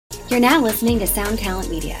You're now listening to Sound Talent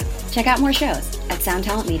Media. Check out more shows at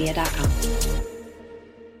soundtalentmedia.com.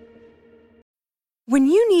 When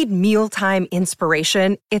you need mealtime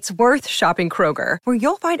inspiration, it's worth shopping Kroger, where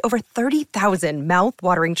you'll find over 30,000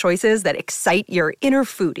 mouth-watering choices that excite your inner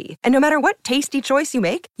foodie. And no matter what tasty choice you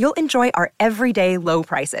make, you'll enjoy our everyday low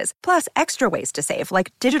prices, plus extra ways to save,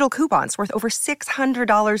 like digital coupons worth over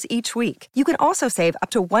 $600 each week. You can also save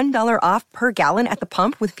up to $1 off per gallon at the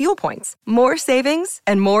pump with fuel points. More savings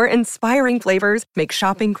and more inspiring flavors make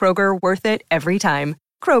shopping Kroger worth it every time.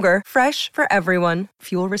 Kroger, fresh for everyone.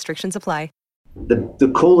 Fuel restrictions apply. The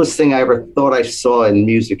coolest thing I ever thought I saw in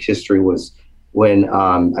music history was when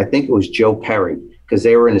I think it was Joe Perry, because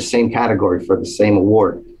they were in the same category for the same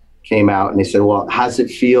award, came out and they said, well, how's it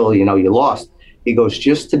feel? You know, you lost. He goes,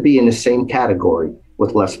 just to be in the same category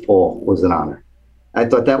with Les Paul was an honor. I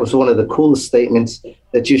thought that was one of the coolest statements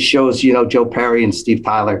that just shows, you know, Joe Perry and Steve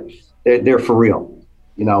Tyler, they're for real.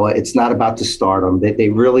 You know, it's not about the stardom. They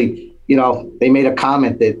really, you know, they made a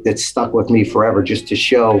comment that stuck with me forever just to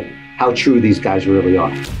show how true these guys really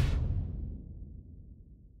are.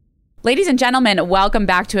 Ladies and gentlemen, welcome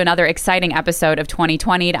back to another exciting episode of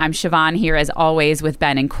 2020. I'm Siobhan here as always with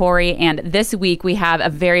Ben and Corey. And this week we have a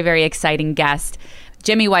very, very exciting guest,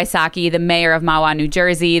 Jimmy Wysocki, the mayor of Mahwah, New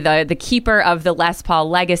Jersey, the keeper of the Les Paul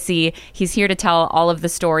legacy. He's here to tell all of the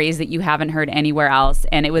stories that you haven't heard anywhere else.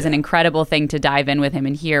 And it was an incredible thing to dive in with him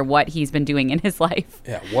and hear what he's been doing in his life.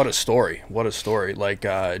 Yeah, what a story. What a story. Like,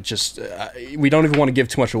 we don't even want to give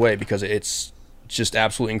too much away because it's just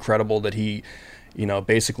absolutely incredible that he, you know,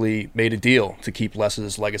 basically made a deal to keep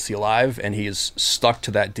Les's legacy alive, and he is stuck to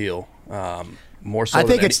that deal. More so, I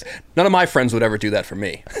think none of my friends would ever do that for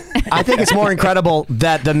me. I think it's more incredible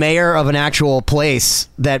that the mayor of an actual place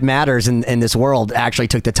that matters in this world actually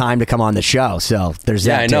took the time to come on the show. So there's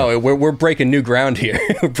that. Yeah, I know. We're breaking new ground here.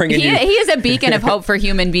 He is a beacon of hope for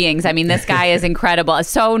human beings. I mean, this guy is incredible.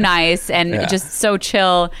 So nice and just so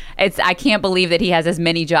chill. I can't believe that he has as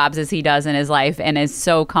many jobs as he does in his life and is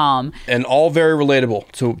so calm. And all very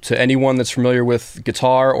relatable to anyone that's familiar with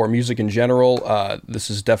guitar or music in general. This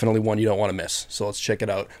is definitely one you don't want to miss. So let's check it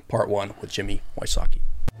out, part one with Jimmy Wysocki.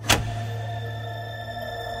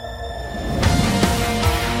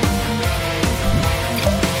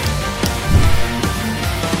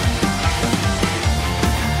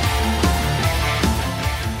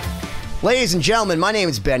 Ladies and gentlemen, my name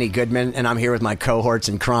is Benny Goodman, and I'm here with my cohorts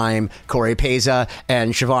in crime, Corey Peza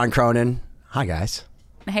and Siobhan Cronin. Hi, guys.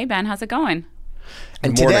 Hey, Ben. How's it going?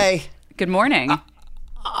 And today... Good morning.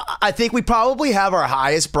 I think we probably have our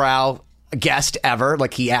highest brow guest ever.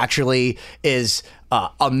 Like, he actually is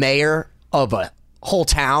a mayor of a whole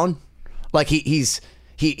town. Like, he's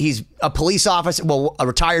a police officer, well, a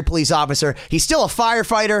retired police officer. He's still a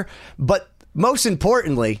firefighter, but most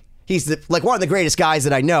importantly, he's one of the greatest guys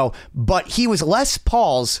that I know. But he was Les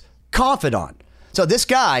Paul's confidant. So this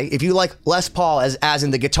guy, if you like Les Paul as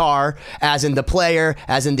in the guitar, as in the player,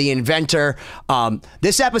 as in the inventor,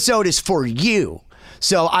 this episode is for you.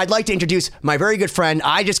 So I'd like to introduce my very good friend.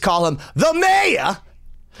 I just call him the mayor,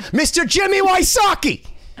 Mr. Jimmy Wysocki.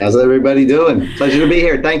 How's everybody doing? Pleasure to be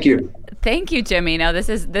here. Thank you. Thank you, Jimmy. No,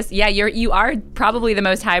 you are probably the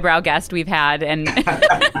most highbrow guest we've had, and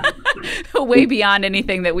way beyond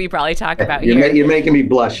anything that we probably talk about here. You're making me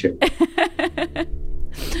blush here.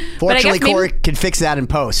 Fortunately, Corey can fix that in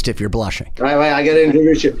post if you're blushing. Right, I got to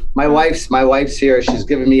introduce you. My wife's here. She's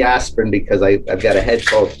giving me aspirin because I've got a head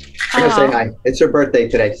cold. I'm gonna say hi. It's her birthday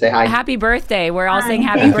today. Say hi. Happy birthday. We're all saying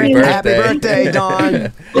happy birthday. Happy birthday,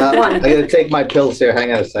 Dawn. I got to take my pills here.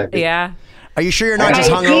 Hang on a second. Yeah. Are you sure you're not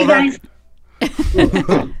just hungover?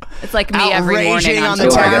 It's like me every morning on the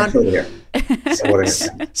town.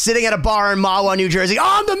 Sitting at a bar in Mahwah, New Jersey.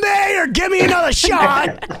 I'm the mayor. Give me another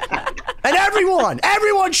shot. And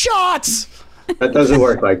everyone shots. That doesn't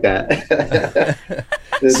work like that.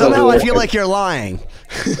 Somehow I feel like you're lying.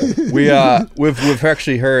 We've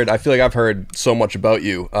actually heard. I feel like I've heard so much about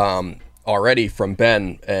you already from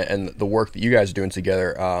Ben and the work that you guys are doing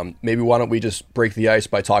together. Maybe why don't we just break the ice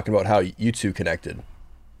by talking about how you two connected?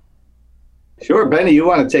 Sure, Benny, you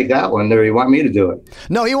want to take that one, or you want me to do it?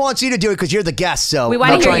 No, he wants you to do it because you're the guest. So we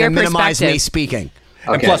want to hear your minimize me speaking.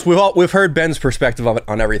 Okay. And plus, we've heard Ben's perspective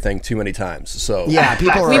on everything too many times. So yeah,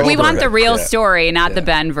 people are we want the real story, not the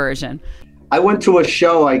Ben version. I went to a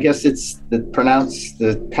show. I guess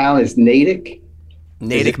the town is Natick.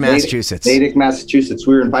 Natick, Massachusetts. Natick, Massachusetts.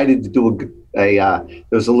 We were invited to do there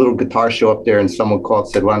was a little guitar show up there, and someone called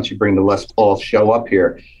and said, "Why don't you bring the Les Paul show up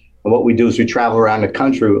here?" And what we do is we travel around the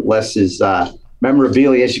country with Les's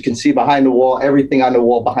memorabilia. As you can see behind the wall, everything on the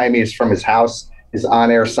wall behind me is from his house. His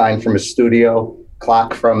on-air sign from his studio,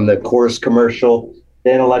 clock from the Coors commercial,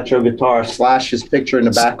 Dan Electro Guitar / his picture in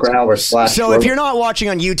the background or / So if you're not watching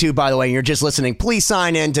on YouTube, by the way, and you're just listening, please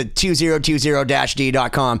sign in to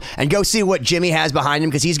 2020-d.com and go see what Jimmy has behind him,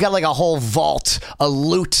 because he's got like a whole vault, a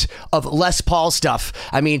loot of Les Paul stuff.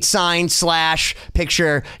 I mean, sign /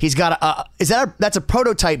 picture. He's got that's a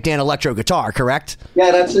prototype Dan Electro guitar, correct? Yeah,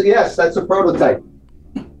 that's a prototype.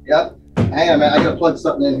 Yep. Hang on, man. I gotta plug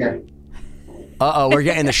something in here. We're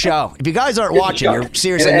getting the show. If you guys aren't watching, you're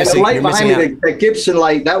seriously and missing. the light you're behind missing me, the Gibson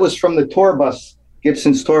light, that was from the tour bus,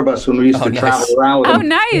 Gibson's tour bus, when we used to travel around with them.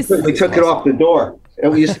 Nice. We took it off the door.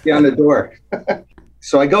 It used to be on the door.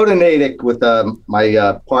 So I go to Natick with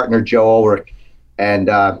my partner, Joe Ulrich, and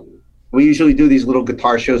we usually do these little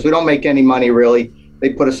guitar shows. We don't make any money, really. They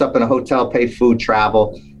put us up in a hotel, pay food,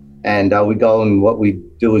 travel, and we go, and what we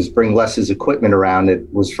do is bring Les's equipment around.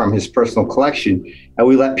 It was from his personal collection, and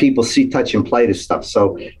we let people see, touch, and play this stuff.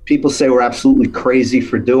 So people say we're absolutely crazy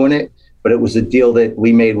for doing it, but it was a deal that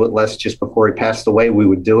we made with Les just before he passed away. We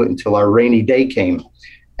would do it until our rainy day came.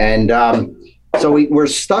 And so we're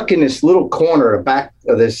stuck in this little corner back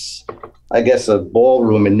of this, I guess, a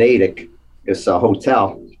ballroom in Natick, this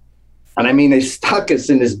hotel. And I mean, they stuck us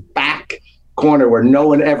in this back corner where no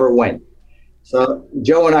one ever went. So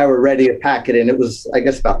Joe and I were ready to pack it in. It was, I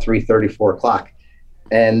guess, about 3:30, 4 o'clock.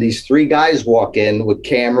 And these three guys walk in with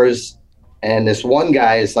cameras. And this one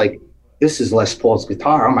guy is like, "This is Les Paul's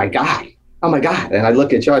guitar. Oh, my God. Oh, my God." And I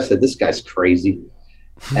look at Joe. I said, "This guy's crazy."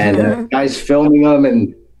 And the guy's filming him.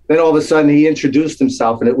 And then all of a sudden he introduced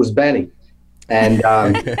himself, and it was Benny. And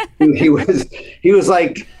he was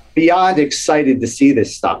like beyond excited to see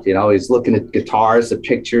this stuff. You know, he's looking at guitars, the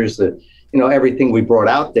pictures, everything we brought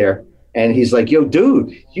out there. And he's like, "Yo,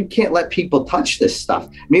 dude, you can't let people touch this stuff."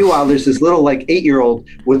 Meanwhile, there's this little 8-year-old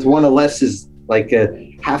with one of Les's like a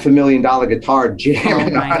 $500,000 guitar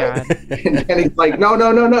jamming on it. And he's like,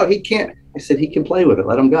 no, he can't. I said, "He can play with it.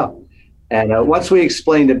 Let him go." And once we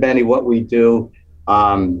explained to Benny what we do,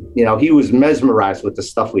 he was mesmerized with the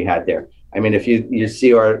stuff we had there. I mean, if you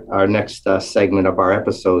see our next segment of our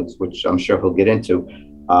episodes, which I'm sure he'll get into,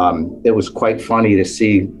 it was quite funny to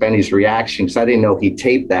see Benny's reaction, because I didn't know he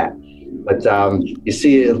taped that. But you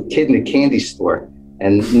see a kid in a candy store,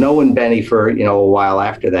 and knowing Benny for a while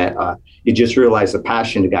after that, you just realize the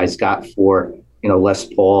passion the guy's got for Les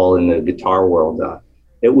Paul and the guitar world.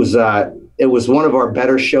 It was one of our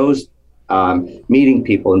better shows. Meeting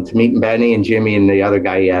people, and to meet Benny and Jimmy and the other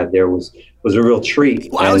guy he had there was a real treat.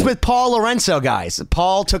 Well, I was with Paul Lorenzo, guys.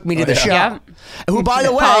 Paul took me to the show. Yep. Who, by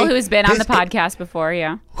the way, Paul, who's been on the podcast before,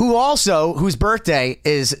 yeah. Whose birthday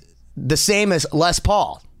is the same as Les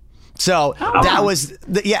Paul. So that was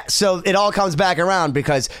so it all comes back around,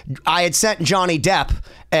 because I had sent Johnny Depp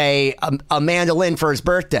a mandolin for his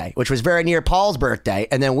birthday, which was very near Paul's birthday,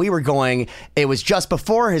 and then it was just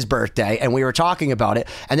before his birthday, and we were talking about it,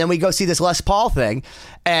 and then we go see this Les Paul thing,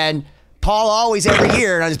 and Paul always every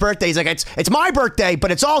year on his birthday he's like, it's my birthday, but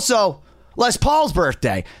it's also Les Paul's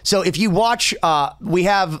birthday. So if you watch,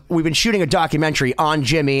 we've been shooting a documentary on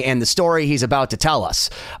Jimmy and the story he's about to tell us.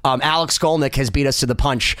 Alex Skolnick has beat us to the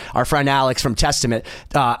punch. Our friend Alex from Testament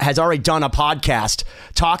has already done a podcast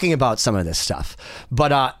talking about some of this stuff.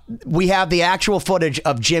 But we have the actual footage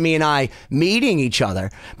of Jimmy and I meeting each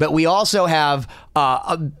other. But we also have,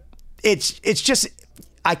 it's just,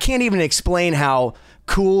 I can't even explain how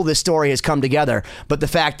cool this story has come together, but the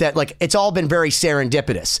fact that it's all been very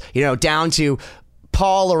serendipitous, down to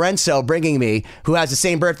Paul Lorenzo bringing me, who has the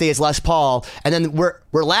same birthday as Les Paul, and then we're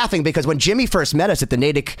laughing because when Jimmy first met us at the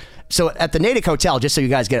Natick Hotel, just so you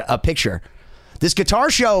guys get a picture, this guitar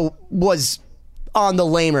show was on the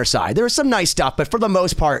lamer side. There was some nice stuff, but for the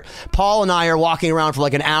most part, Paul and I are walking around for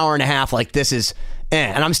an hour and a half this is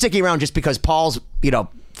and I'm sticking around just because Paul's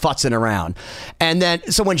futzing around. And then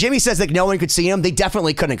so when Jimmy says no one could see him, they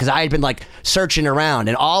definitely couldn't, because I had been searching around,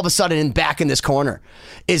 and all of a sudden back in this corner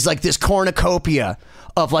is this cornucopia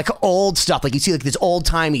of old stuff. You see this old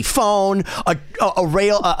timey phone, a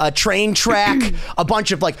rail, a train track, a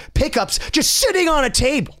bunch of pickups just sitting on a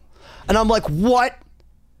table. And I'm like, what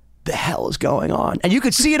the hell is going on? And you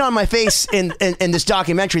could see it on my face in this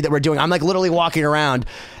documentary that we're doing. I'm literally walking around,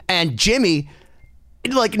 and Jimmy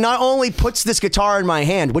not only puts this guitar in my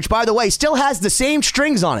hand, which by the way still has the same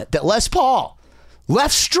strings on it that Les Paul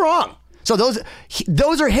left strung. So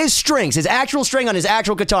those are his strings, his actual string on his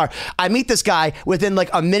actual guitar. I meet this guy within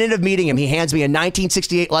a minute of meeting him. He hands me a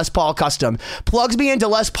 1968 Les Paul Custom, plugs me into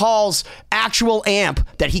Les Paul's actual amp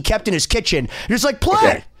that he kept in his kitchen. Just play.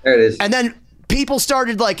 Okay, there it is. And then people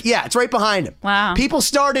started it's right behind him. Wow. People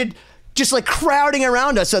started just crowding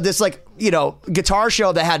around us. So this guitar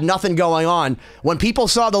show that had nothing going on. When people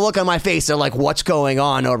saw the look on my face, they're like, what's going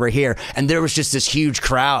on over here? And there was just this huge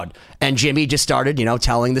crowd. And Jimmy just started,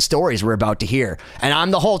 telling the stories we're about to hear. And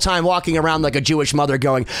I'm the whole time walking around like a Jewish mother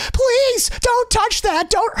going, please don't touch that.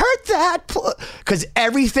 Don't hurt that. Because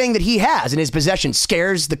everything that he has in his possession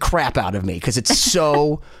scares the crap out of me because it's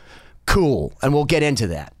so cool. And we'll get into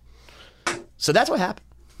that. So that's what happened.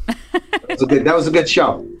 That was a good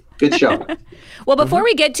show. Good show. Well, before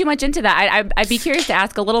we get too much into that, I'd be curious to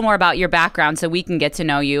ask a little more about your background so we can get to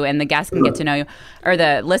know you and the guests can get to know you, or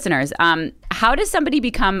the listeners. How does somebody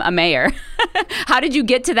become a mayor? How did you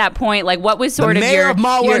get to that point? Like, what was sort the of mayor of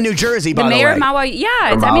Mahwah, New Jersey, by the way. The mayor of Mahwah,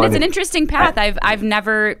 yeah. It's an interesting path. I've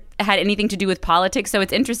never had anything to do with politics, so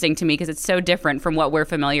it's interesting to me because it's so different from what we're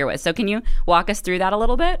familiar with. So can you walk us through that a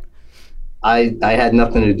little bit? I had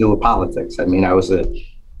nothing to do with politics. I mean,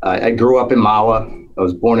 I grew up in Mahwah. I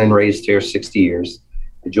was born and raised here 60 years.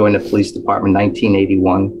 I joined the police department in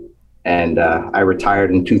 1981, and I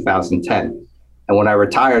retired in 2010. And when I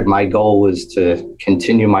retired, my goal was to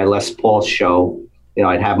continue my Les Paul show.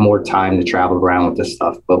 I'd have more time to travel around with this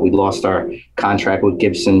stuff, but we lost our contract with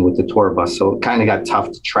Gibson with the tour bus. So it kind of got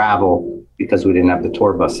tough to travel because we didn't have the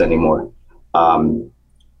tour bus anymore.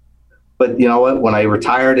 But you know what? When I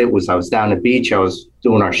retired, I was down the beach. I was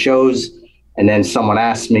doing our shows. And then someone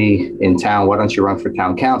asked me in town, why don't you run for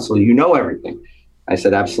town council? You know everything. I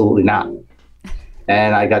said, absolutely not.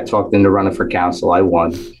 And I got talked into running for council. I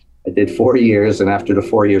won. I did 4 years. And after the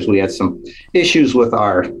 4 years, we had some issues with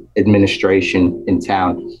our administration in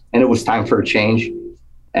town. And it was time for a change.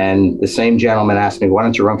 And the same gentleman asked me, why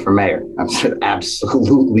don't you run for mayor? I said,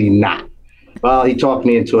 absolutely not. Well, he talked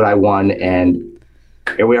me into it. I won. And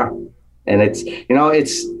here we are. And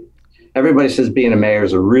everybody says being a mayor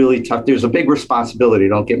is a really tough, there's a big responsibility,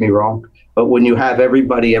 don't get me wrong. But when you have every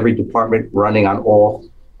department running on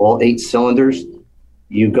all 8 cylinders,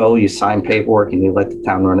 you go, you sign paperwork, and you let the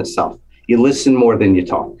town run itself. You listen more than you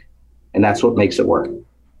talk. And that's what makes it work.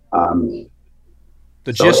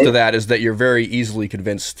 The gist of that is that you're very easily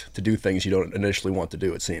convinced to do things you don't initially want to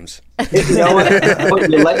do, it seems. You know what?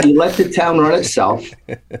 You let the town run itself.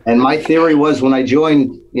 And my theory was when I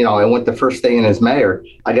joined, I went the first day in as mayor,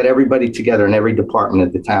 I got everybody together in every department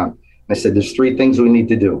of the town. And I said, there's 3 things we need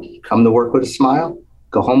to do. Come to work with a smile,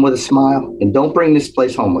 go home with a smile, and don't bring this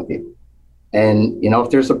place home with you. And, if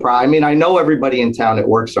there's a problem, I know everybody in town at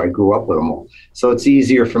work, so I grew up with them all. So it's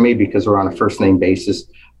easier for me because we're on a first name basis.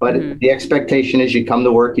 But the expectation is you come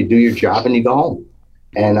to work, you do your job, and you go home.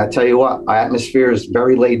 And I tell you what, our atmosphere is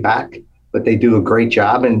very laid back, but they do a great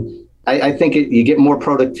job. And I think you get more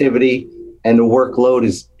productivity, and the workload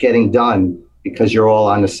is getting done because you're all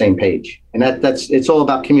on the same page. And it's all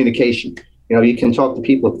about communication. You can talk to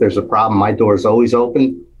people if there's a problem. My door is always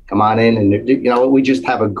open. Come on in. And, we just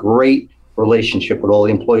have a great relationship with all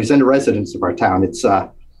the employees and the residents of our town. It's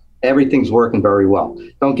everything's working very well.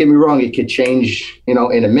 Don't get me wrong, it could change, in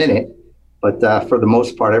a minute, but for the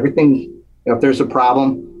most part, everything, if there's a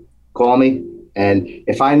problem, call me. And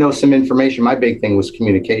if I know some information, my big thing was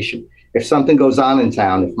communication. If something goes on in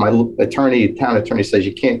town, if my town attorney says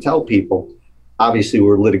you can't tell people, obviously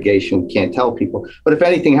we're litigation, we can't tell people. But if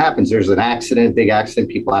anything happens, there's an accident, a big accident,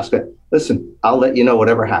 people ask, listen, I'll let you know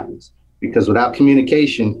whatever happens. Because without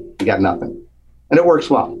communication, you got nothing. And it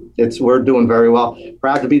works well. We're doing very well.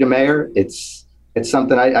 Proud to be the mayor. It's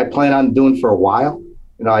something I plan on doing for a while.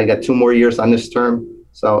 I got 2 more years on this term.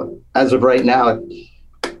 So as of right now,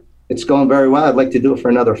 it's going very well. I'd like to do it for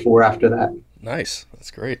another 4 after that. Nice.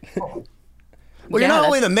 That's great. Well, you're not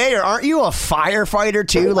only the mayor, aren't you a firefighter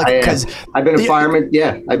too? I've been a fireman.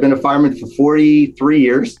 Yeah, I've been a fireman for 43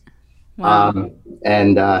 years. Wow.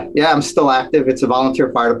 I'm still active. It's a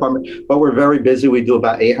volunteer fire department, but we're very busy. We do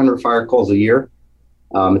about 800 fire calls a year.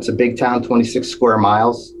 It's a big town, 26 square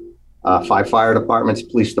miles, 5 fire departments,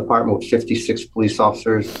 police department with 56 police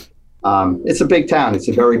officers. It's a big town. It's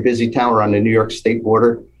a very busy town. We're on the New York state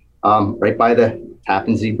border, right by the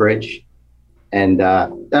Tappan Zee Bridge. And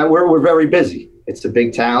we're very busy. It's a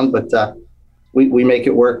big town, but we make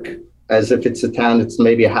it work as if it's a town that's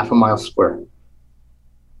maybe a half a mile square.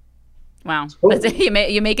 Wow.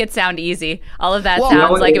 You make it sound easy. All of that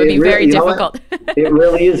sounds like it would be very difficult. It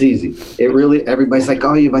really is easy. Everybody's like,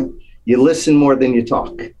 oh, you listen more than you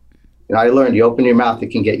talk. I learned you open your mouth,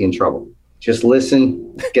 it can get you in trouble. Just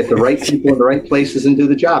listen, get the right people in the right places and do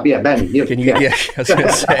the job. Yeah, Ben. Yeah, I was going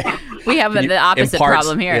to say. We have the opposite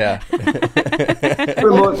problem here. Yeah.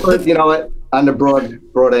 You know what? On the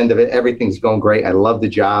broad end of it, everything's going great. I love the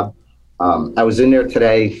job. I was in there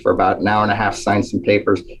today for about an hour and a half, signed some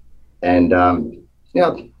papers. And, I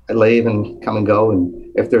leave and come and go.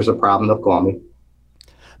 And if there's a problem, they'll call me.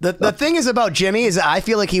 The thing is about Jimmy is I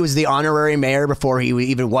feel like he was the honorary mayor before he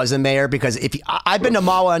even was a mayor, because I've been to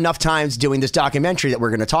Mawa enough times doing this documentary that we're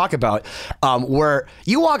going to talk about, where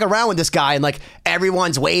you walk around with this guy and like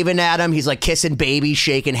everyone's waving at him. He's like kissing babies,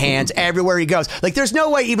 shaking hands everywhere he goes. Like there's no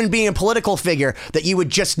way, even being a political figure, that you would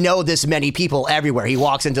just know this many people everywhere. He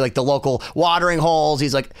walks into like the local watering holes.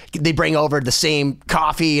 He's like, they bring over the same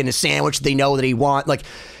coffee and a sandwich they know that he wants. Like,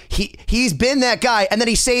 He's been that guy, and then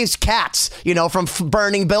he saves cats, from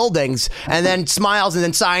burning buildings, and then smiles and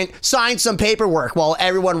then signs some paperwork while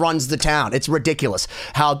everyone runs the town. It's ridiculous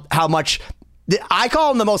how much I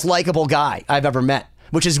call him the most likable guy I've ever met,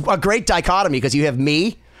 which is a great dichotomy because you have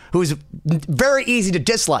me, who's very easy to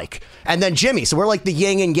dislike, and then Jimmy. So we're like the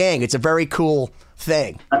yin and yang. It's a very cool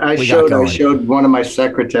thing. I showed one of my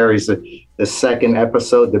secretaries the second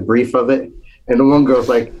episode, the brief of it. And the one girl's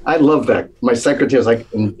like, I love that. My secretary's like,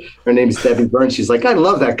 and her name's Debbie Burns. She's like, I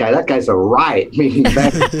love that guy. That guy's a riot. Meaning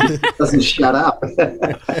that doesn't shut up.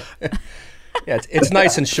 Yeah, it's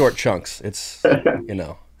nice in short chunks. It's,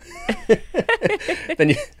 Then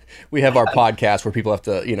we have our podcast where people have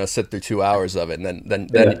to, sit through 2 hours of it, and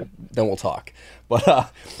then we'll talk.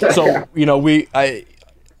 But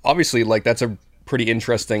obviously, like, that's a pretty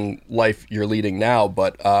interesting life you're leading now,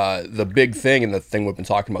 but the big thing and the thing we've been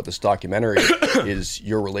talking about this documentary is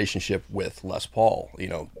your relationship with Les Paul,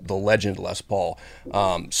 the legend Les Paul.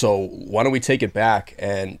 So why don't we take it back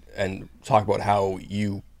and talk about how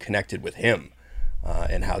you connected with him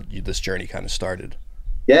and how this journey kind of started?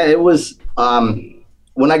 Yeah, it was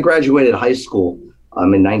when I graduated high school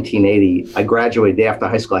in 1980. I graduated day after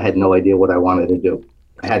high school. I had no idea what I wanted to do.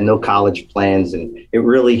 I had no college plans, and it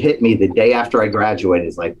really hit me the day after I graduated.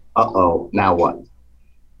 It's like, uh-oh, now what?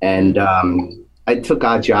 And I took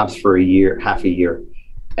odd jobs for half a year,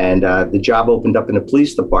 and the job opened up in the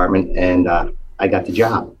police department, and I got the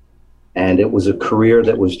job. And it was a career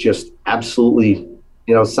that was just absolutely,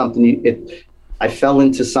 something. I fell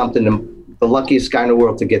into something, the luckiest guy in the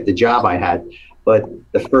world to get the job I had. But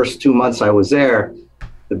the first 2 months I was there,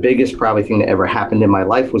 the biggest probably thing that ever happened in my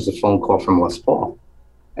life was a phone call from Les Paul.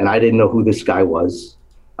 And I didn't know who this guy was.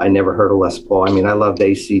 I never heard of Les Paul. I mean, I loved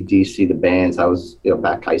AC/DC, the bands. I was,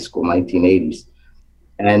 back high school, 1980s.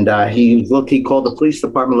 And he called the police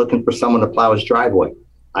department looking for someone to plow his driveway.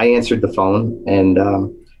 I answered the phone, and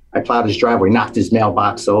I plowed his driveway, knocked his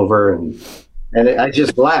mailbox over, and I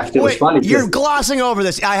just laughed. It was funny. You're glossing over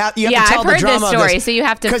this. You have to tell I've heard the drama this story, of this, so you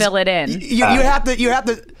have to fill it in. You have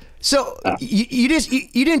to. So you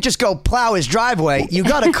didn't just go plow his driveway. You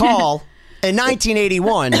got a call in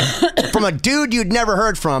 1981 from a dude you'd never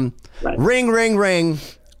heard from. Right. Ring, ring, ring.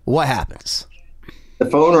 What happens? The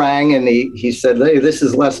phone rang, and he said, "Hey, this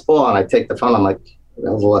is Les Paul." And I take the phone. I'm like,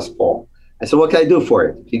 "That was Les Paul." I said, "What can I do for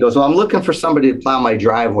you?" He goes, "Well, I'm looking for somebody to plow my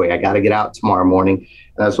driveway. I got to get out tomorrow morning.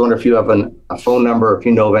 And I was wondering if you have a phone number, if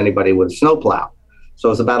you know of anybody with a snowplow." So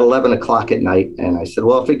it was about 11 o'clock at night. And I said,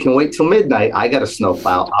 "Well, if it can wait till midnight, I got a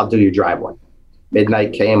snowplow. I'll do your driveway."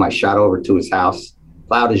 Midnight came. I shot over to his house,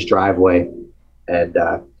 plowed his driveway. And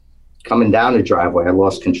coming down the driveway, I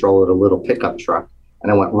lost control of the little pickup truck.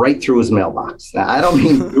 And I went right through his mailbox. Now, I don't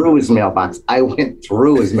mean through his mailbox. I went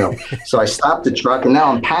through his mail. So I stopped the truck, and now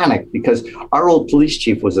I'm panicked because our old police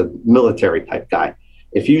chief was a military type guy.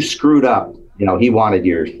 If you screwed up, he wanted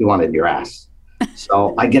your ass.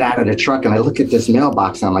 So I get out of the truck and I look at this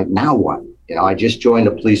mailbox and I'm like, now what? I just joined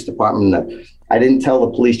the police department. I didn't tell the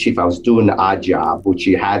police chief I was doing the odd job, which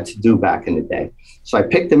you had to do back in the day. So I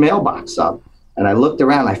picked the mailbox up and I looked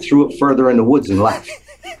around. I threw it further in the woods and left.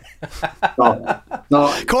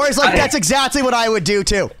 So Corey's like, that's exactly what I would do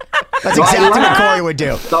too. That's exactly what Corey would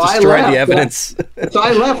do. So destroy the evidence. So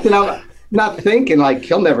I left, and I'm not thinking like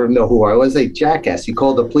he'll never know who I was. A jackass. He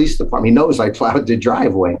called the police department. He knows I plowed the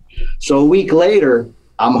driveway. So a week later,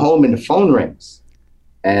 I'm home and the phone rings,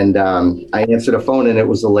 and I answered the phone, and it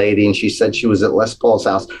was a lady, and she said she was at Les Paul's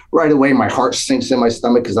house. Right away, my heart sinks in my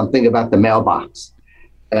stomach because I'm thinking about the mailbox,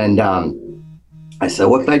 and I said,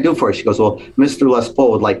 "What can I do for you?" She goes, "Well, Mr. Les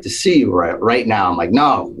Paul would like to see you right now." I'm like,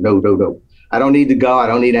 no. I don't need to go. I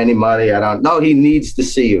don't need any money. No, he needs to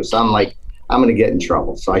see you. So I'm like, I'm going to get in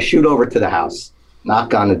trouble. So I shoot over to the house,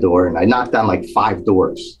 knock on the door, and I knocked on like 5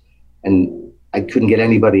 doors, and I couldn't get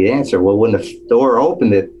anybody to answer. Well, when the door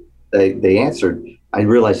opened, they answered. I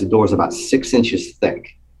realized the door was about 6 inches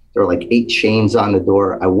thick. There were like 8 chains on the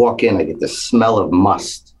door. I walk in, I get the smell of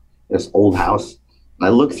must, this old house. And I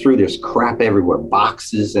look through, there's crap everywhere,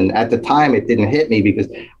 boxes. And at the time, it didn't hit me because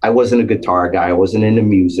I wasn't a guitar guy. I wasn't into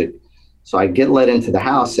music. So I get let into the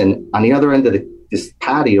house. And on the other end of this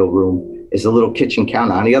patio room is a little kitchen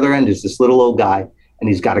counter. On the other end is this little old guy, and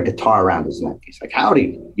he's got a guitar around his neck. He's like,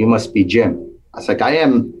 "Howdy, you must be Jim." I was like, I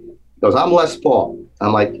am. He goes, I'm Les Paul.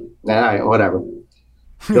 I'm like, all right, whatever.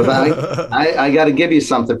 He goes, I got to give you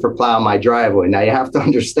something for plowing my driveway. Now you have to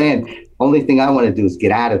understand, only thing I want to do is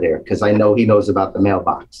get out of there because I know he knows about the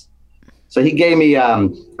mailbox. So he gave me a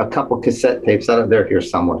couple cassette tapes. I don't, they're here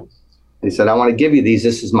somewhere. He said, I want to give you these.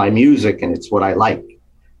 This is my music and it's what I like.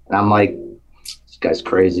 And I'm like, this guy's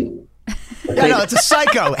crazy. I know, it's a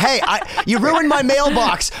psycho. Hey, you ruined my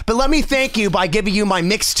mailbox, but let me thank you by giving you my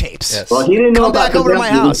mixtapes. Yes. Well, he didn't know Come about back over to my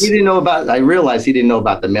house. He didn't know about. I realized he didn't know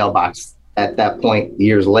about the mailbox at that point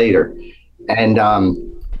years later, and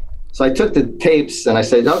so I took the tapes and I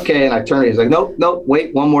said, okay, and I turned. He's like, nope,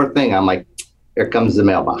 wait, one more thing. I'm like, here comes the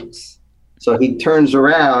mailbox. So he turns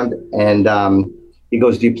around and he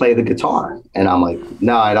goes, do you play the guitar? And I'm like,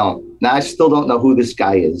 no, I don't. Now I still don't know who this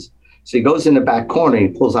guy is. So he goes in the back corner and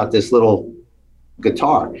he pulls out this little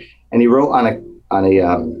guitar and he wrote on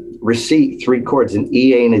a receipt 3 chords, an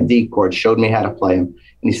E, A, and a D chord, showed me how to play them.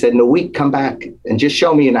 And he said, in a week, come back and just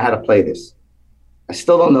show me how to play this. I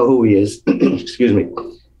still don't know who he is. Excuse me.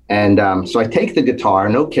 And so I take the guitar,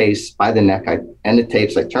 no case, by the neck, and the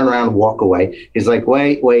tapes. I turn around and walk away. He's like,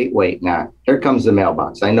 wait. Now, here comes the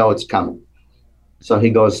mailbox. I know it's coming. So he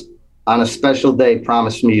goes, on a special day,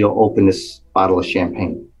 promise me you'll open this bottle of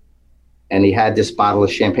champagne. And he had this bottle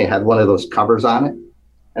of champagne, had one of those covers on it.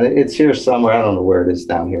 And it's here somewhere. I don't know where it is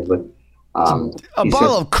down here, but a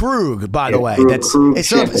bottle of Krug, by the way. Krug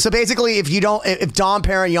So basically, if Dom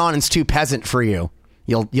Perignon's too peasant for you,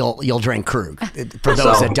 you'll drink Krug. For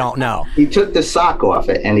those that don't know, he took the sock off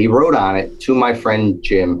it and he wrote on it, to my friend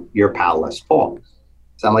Jim, your pal Les Paul.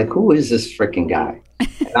 So I'm like, who is this freaking guy?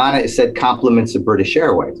 And on it said compliments of British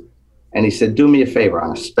Airways. And he said, do me a favor,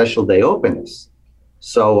 on a special day, open this.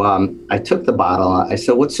 So I took the bottle. I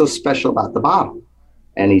said, what's so special about the bottle?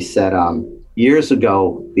 And he said, years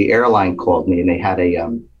ago, the airline called me and they had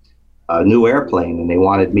a new airplane and they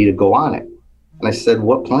wanted me to go on it. And I said,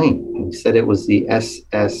 what plane? And he said, it was the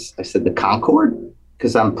SS. I said, the Concorde?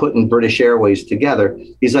 Because I'm putting British Airways together.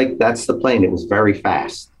 He's like, that's the plane. It was very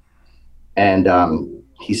fast. And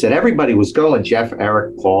he said, everybody was going, Jeff,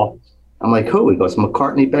 Eric, Paul. I'm like, who? He goes,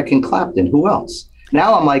 McCartney, Beck, and Clapton. Who else?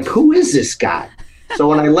 Now I'm like, who is this guy? So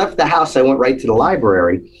when I left the house, I went right to the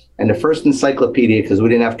library and the first encyclopedia, because we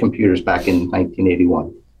didn't have computers back in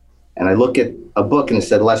 1981. And I look at a book and it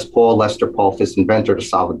said Les Paul, Lester Paul, fifth inventor to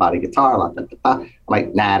solid body guitar. I'm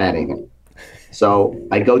like, nah, that ain't it. So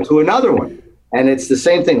I go to another one and it's the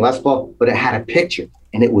same thing, Les Paul, but it had a picture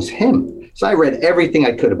and it was him. So I read everything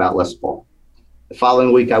I could about Les Paul. The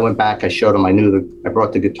following week I went back, I showed him, I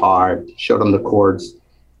brought the guitar, showed him the chords.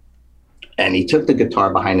 And he took the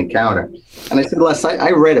guitar behind the counter. And I said, Les, I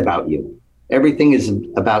read about you. Everything is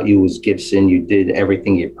about you was Gibson. You did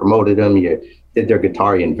everything. You promoted them. You did their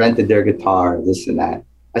guitar. You invented their guitar, this and that.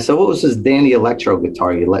 I said, what was this Danny Electro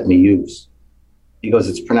guitar you let me use? He goes,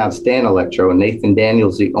 it's pronounced Dan Electro. And Nathan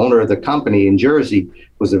Daniels, the owner of the company in Jersey,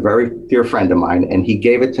 was a very dear friend of mine. And he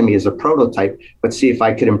gave it to me as a prototype, but see if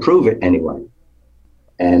I could improve it anyway.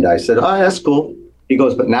 And I said, oh, that's cool. He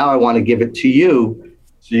goes, but now I want to give it to you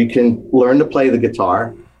so you can learn to play the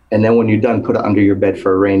guitar, and then when you're done, put it under your bed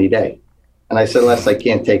for a rainy day. And I said, Les, I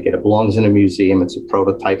can't take it. It belongs in a museum. It's a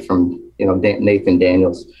prototype from, Nathan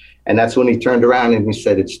Daniels. And that's when he turned around and he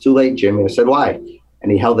said, it's too late, Jimmy. I said, why?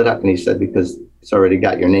 And he held it up and he said, because it's already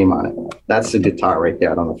got your name on it. That's the guitar right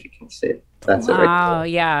there. I don't know if you can see it. That's it right there. Oh,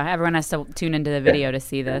 yeah. Everyone has to tune into the video to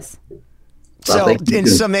see this. So in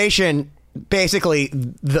summation, basically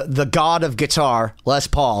the god of guitar, Les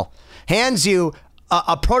Paul, hands you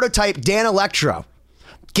a prototype Dan Electro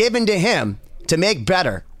given to him to make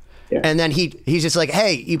better. Yeah. And then he's just like,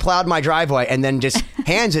 hey, you plowed my driveway, and then just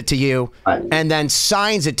hands it to you and then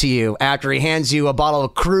signs it to you after he hands you a bottle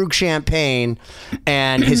of Krug champagne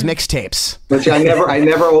and his mixtapes. Which I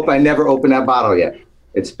never opened that bottle yet.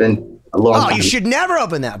 It's been a long time. Oh, you should never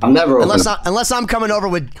open that bottle. I'll never open it. Unless I'm coming over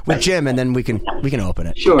with Jim, and then we can open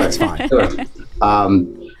it. Sure. That's fine. Sure.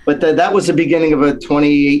 But that was the beginning of a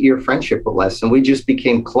 28-year friendship with Les, and we just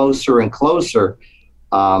became closer and closer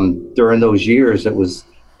during those years. It was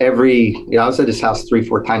I was at his house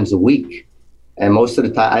 3-4 times a week, and most of the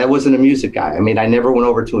time I wasn't a music guy. I mean, I never went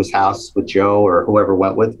over to his house with Joe or whoever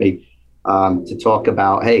went with me to talk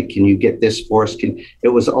about, hey, can you get this for us? It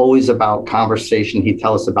was always about conversation. He'd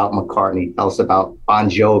tell us about McCartney, he'd tell us about Bon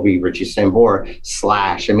Jovi, Richie Sambora,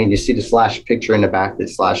 Slash. I mean, you see the Slash picture in the back that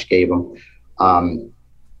Slash gave him.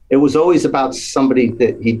 It was always about somebody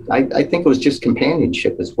that I think it was just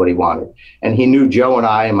companionship is what he wanted. And he knew Joe and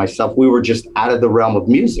I and myself, we were just out of the realm of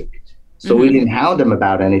music. So we didn't hound him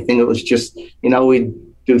about anything. It was just, we'd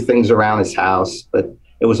do things around his house, but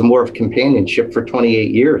it was more of companionship for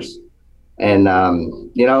 28 years. And,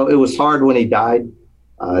 it was hard when he died.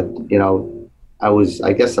 I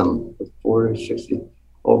guess I'm 60,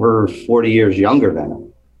 over 40 years younger than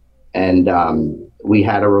him. And we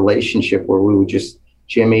had a relationship where we would just,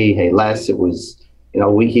 Jimmy, hey, Les, it was,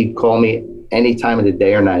 he'd call me any time of the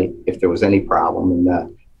day or night if there was any problem.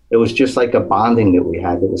 And it was just like a bonding that we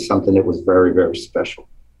had. It was something that was very, very special.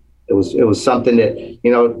 It was something that,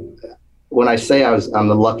 when I say I'm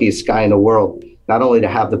the luckiest guy in the world, not only to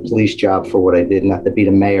have the police job for what I did, not to be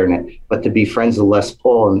the mayor, but to be friends with Les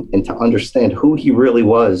Paul and to understand who he really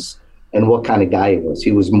was and what kind of guy he was.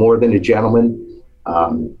 He was more than a gentleman.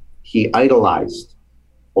 He idolized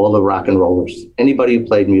all the rock and rollers. Anybody who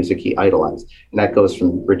played music, he idolized. And that goes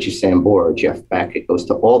from Richie Sambora, Jeff Beck. It goes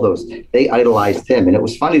to all those. They idolized him. And it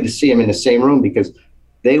was funny to see him in the same room because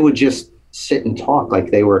they would just sit and talk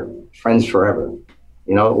like they were friends forever.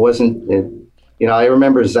 It wasn't, I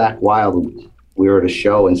remember Zakk Wylde. We were at a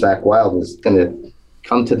show and Zakk Wylde was going to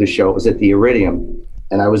come to the show. It was at the Iridium.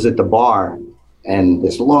 And I was at the bar and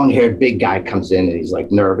this long-haired big guy comes in and he's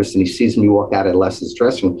like nervous and he sees me walk out of Les's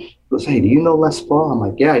dressing room. He goes, hey, do you know Les Paul? I'm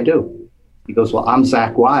like, yeah, I do. He goes, well, I'm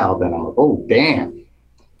Zakk Wylde. And I'm like, oh, damn.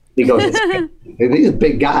 He goes, he's a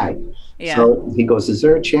big guy. Yeah. So he goes, is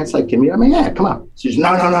there a chance I can meet him? Yeah, come on. She goes,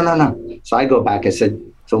 no. So I go back. I said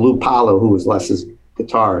to Lou Palo, who was Les's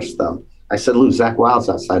guitarist, I said, Lou, Zakk Wylde's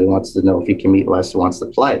outside. He wants to know if he can meet Les, who wants to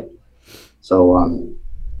play. So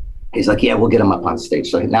he's like, yeah, we'll get him up on stage.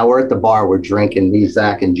 So now we're at the bar. We're drinking, me,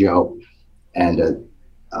 Zach, and Joe. And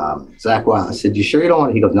Zakk Wylde, I said, you sure you don't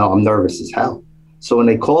want to? He goes, no, I'm nervous as hell. So when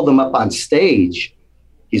they called him up on stage,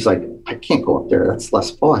 he's like, I can't go up there. That's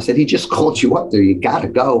Les Paul. I said, he just called you up there. You got to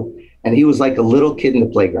go. And he was like a little kid in the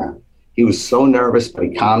playground. He was so nervous, but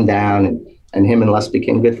he calmed down, and him and Les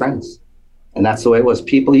became good friends. And that's the way it was.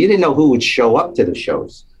 People, you didn't know who would show up to the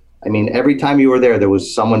shows. I mean, every time you were there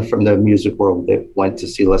was someone from the music world that went to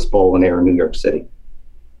see Les Paul when they were in New York City.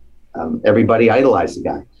 Everybody idolized the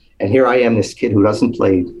guy. And here I am, this kid who doesn't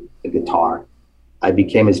play the guitar. I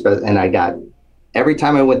became his best, and every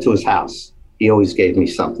time I went to his house, he always gave me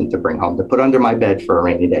something to bring home, to put under my bed for a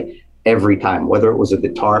rainy day. Every time, whether it was a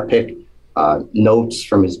guitar pick, notes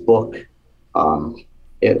from his book.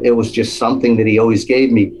 It was just something that he always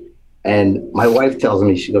gave me. And my wife tells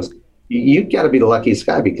me, she goes, you got to be the luckiest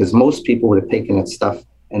guy because most people would have taken that stuff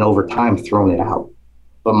and over time thrown it out.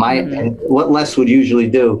 But and what Les would usually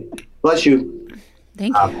do, bless you.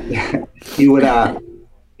 Thank you.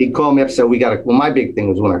 He'd call me up and say, my big thing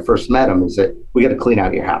was when I first met him is that we got to clean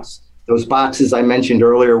out your house. Those boxes I mentioned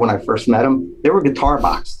earlier when I first met him, they were guitar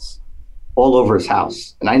boxes all over his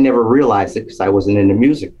house. And I never realized it because I wasn't into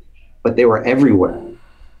music, but they were everywhere.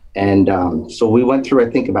 And so we went through, I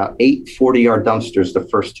think, about 8 40-yard dumpsters the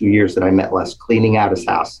first 2 years that I met Les, cleaning out his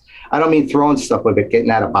house. I don't mean throwing stuff with it,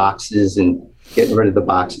 getting out of boxes and getting rid of the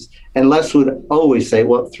boxes. And Les would always say,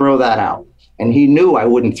 well, throw that out. And he knew I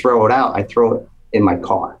wouldn't throw it out. I'd throw it in my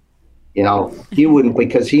car. He wouldn't,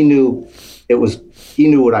 because he knew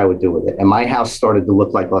what I would do with it. And my house started to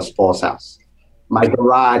look like Les Paul's house. My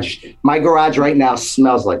garage right now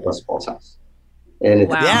smells like Les Paul's house. And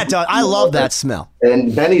wow. Yeah, it does. I love that smell.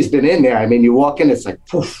 And Benny's been in there. I mean, you walk in, it's like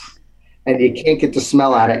poof, and you can't get the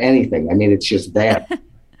smell out of anything. I mean, it's just there.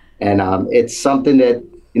 And it's something that,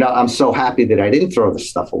 I'm so happy that I didn't throw the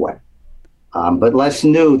stuff away. But Les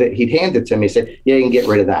knew that he'd hand it to me. He said, yeah, you can get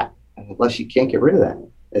rid of that. And Les, you can't get rid of that.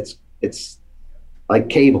 It's like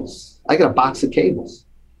cables. I got a box of cables.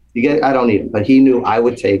 I don't need them. But he knew I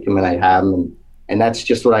would take them and I'd have them. And that's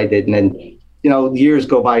just what I did. And then, years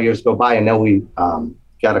go by, and then we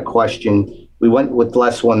got a question. We went with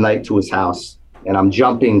Les one night to his house, and I'm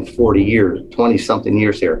jumping 20-something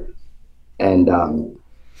years here. And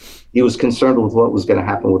he was concerned with what was going to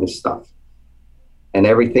happen with his stuff. And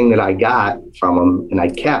everything that I got from him and I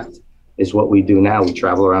kept is what we do now. We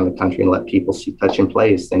travel around the country and let people see, touch, and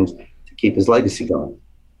play his things to keep his legacy going.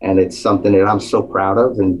 And it's something that I'm so proud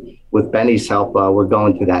of. And with Benny's help, we're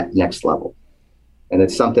going to that next level. And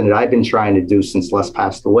it's something that I've been trying to do since Les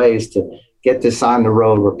passed away, is to get this on the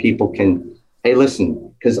road where people can, hey,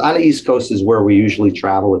 listen, because on the East Coast is where we usually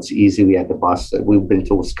travel. It's easy. We had the bus. We've been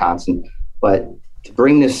to Wisconsin. But to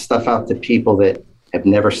bring this stuff out to people that have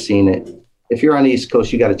never seen it, if you're on the East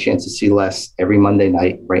Coast, you got a chance to see Les every Monday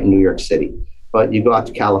night right in New York City. But you go out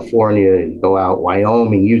to California, you go out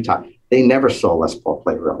Wyoming, Utah, they never saw Les Paul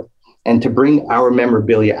play really. And to bring our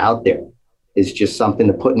memorabilia out there is just something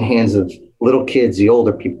to put in hands of little kids, the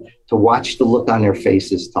older people, to watch the look on their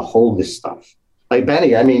faces, to hold this stuff. Like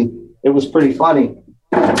Benny, I mean, it was pretty funny.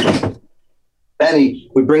 Benny,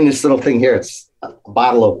 we bring this little thing here. It's a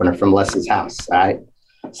bottle opener from Les's house, all right?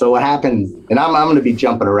 So what happened, and I'm going to be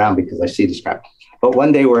jumping around because I see this crap. But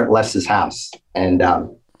one day we're at Les's house, and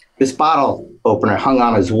this bottle opener hung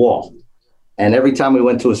on his wall. And every time we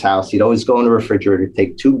went to his house, he'd always go in the refrigerator,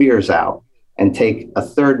 take 2 beers out, and take a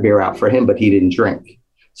third beer out for him, but he didn't drink.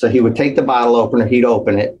 So he would take the bottle opener, he'd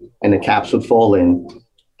open it, and the caps would fall in.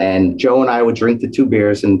 And Joe and I would drink the 2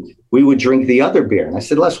 beers, and we would drink the other beer. And I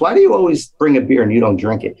said, Les, why do you always bring a beer and you don't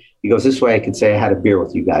drink it? He goes, this way I can say I had a beer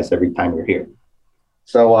with you guys every time you're here.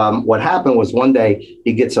 So what happened was one day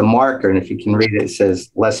he gets a marker, and if you can read it, it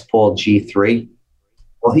says Les Paul G3.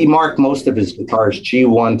 Well, he marked most of his guitars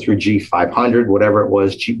G1 through G500, whatever it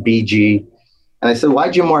was, BG. And I said,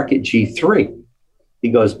 why'd you mark it G3? He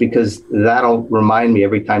goes, because that'll remind me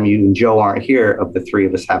every time you and Joe aren't here of the 3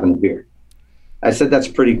 of us having a beer. I said, that's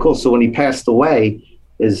pretty cool. So when he passed away,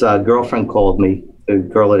 his girlfriend called me, the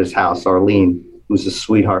girl at his house, Arlene, who's a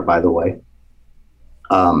sweetheart, by the way.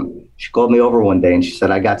 She called me over one day and she said,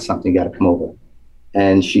 I got something, you got to come over.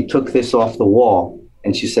 And she took this off the wall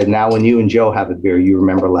and she said, now when you and Joe have a beer, you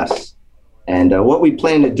remember Les. And what we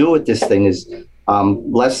plan to do with this thing is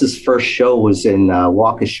Les's first show was in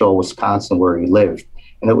Waukesha, Wisconsin, where he lived.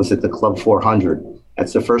 And it was at the Club 400.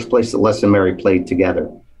 That's the first place that Les and Mary played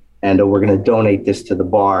together. And we're going to donate this to the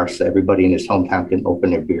bar so everybody in his hometown can open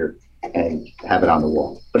their beer and have it on the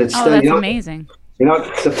wall. But it's still, that's amazing.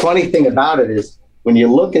 The funny thing about it is when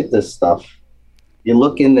you look at this stuff, you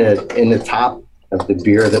look in the top of the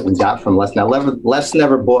beer that we got from Les. Now, Les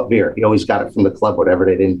never bought beer. He always got it from the club, whatever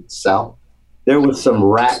they didn't sell. There was some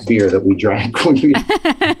rat beer that we drank when we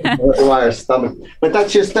our stomach. But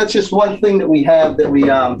that's just one thing that we have that we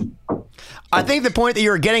I think the point that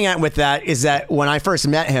you were getting at with that is that when I first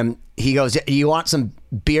met him, he goes, you want some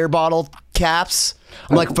beer bottle caps?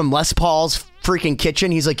 I'm like, from Les Paul's freaking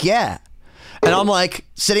kitchen? He's like, yeah. And I'm like,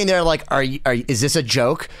 sitting there like, is this a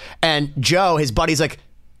joke? And Joe, his buddy's like,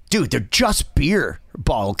 dude, they're just beer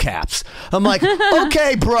bottle caps. I'm like,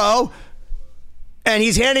 okay, bro. And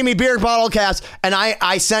he's handing me beer bottle caps. And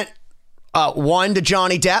I sent one to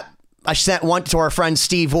Johnny Depp. I sent one to our friend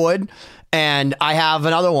Steve Wood. And I have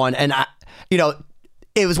another one. And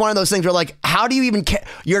it was one of those things where like, how do you even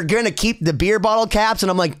you're going to keep the beer bottle caps?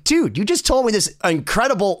 And I'm like, dude, you just told me this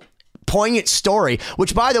incredible, poignant story,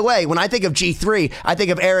 which, by the way, when I think of G3, I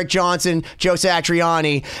think of Eric Johnson, Joe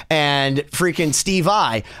Satriani, and freaking Steve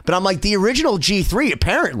Vai. But I'm like, the original G3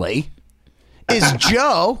 apparently is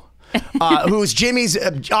Joe, who's Jimmy's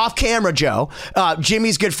off-camera Joe,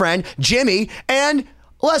 Jimmy's good friend, Jimmy, and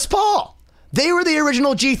Les Paul. They were the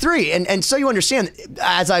original G3. And so you understand,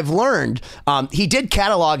 as I've learned, he did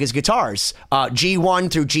catalog his guitars,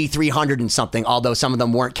 G1 through G300 and something, although some of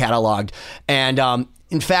them weren't cataloged. And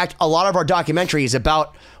in fact, a lot of our documentary is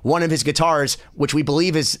about one of his guitars, which we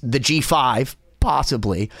believe is the G5,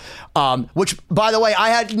 possibly, which, by the way, I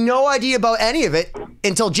had no idea about any of it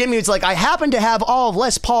until Jimmy was like, I happen to have all of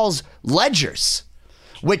Les Paul's ledgers,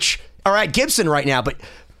 which are at Gibson right now, but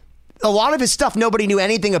a lot of his stuff, nobody knew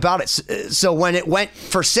anything about it. So when it went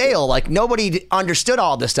for sale, like, nobody understood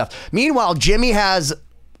all this stuff. Meanwhile, Jimmy has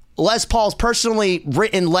Les Paul's personally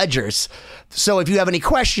written ledgers. So if you have any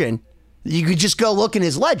question, you could just go look in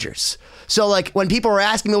his ledgers. So like when people were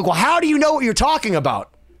asking me, like, well, how do you know what you're talking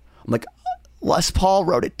about? I'm like, Les Paul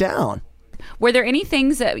wrote it down. Were there any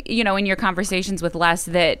things that, in your conversations with Les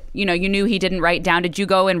that, you knew he didn't write down? Did you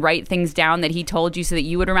go and write things down that he told you so that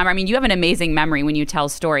you would remember? I mean, you have an amazing memory when you tell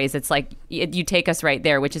stories. It's like you take us right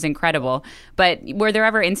there, which is incredible. But were there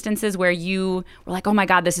ever instances where you were like, oh my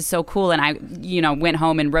God, this is so cool, and I, went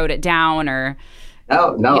home and wrote it down? Or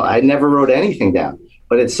No, I never wrote anything down.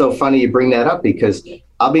 But it's so funny you bring that up because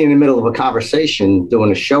I'll be in the middle of a conversation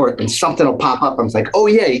doing a show and something will pop up. I'm like, oh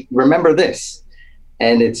yeah, remember this?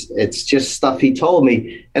 And it's just stuff he told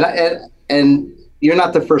me. And you're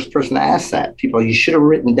not the first person to ask that. People, you should have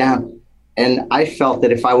written down. And I felt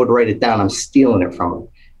that if I would write it down, I'm stealing it from him.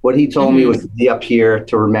 What he told me was to be up here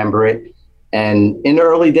to remember it. And in the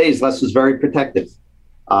early days, Les was very protective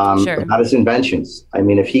about his inventions. I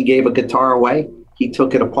mean, if he gave a guitar away, he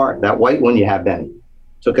took it apart. That white one you have, Benny,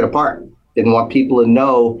 took it apart. Didn't want people to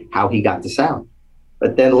know how he got the sound.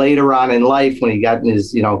 But then later on in life, when he got in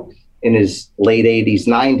his, in his late 80s,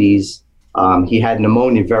 90s, he had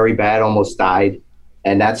pneumonia very bad, almost died.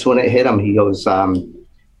 And that's when it hit him. He goes,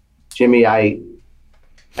 Jimmy, I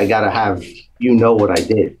got to have what I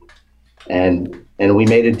did. And we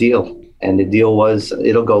made a deal. And the deal was,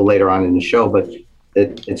 it'll go later on in the show, but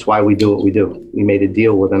it's why we do what we do. We made a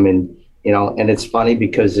deal with him. And, and it's funny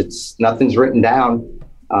because nothing's written down.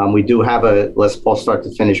 We do have a Les Paul Start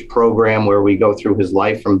to Finish program where we go through his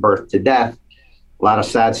life from birth to death. A lot of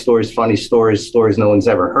sad stories, funny stories no one's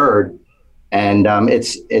ever heard. And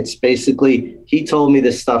it's basically, he told me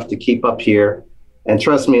this stuff to keep up here. And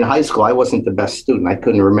trust me, in high school, I wasn't the best student. I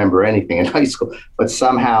couldn't remember anything in high school, but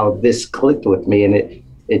somehow this clicked with me, and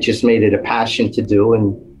it just made it a passion to do.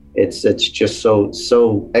 And it's just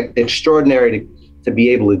so extraordinary to be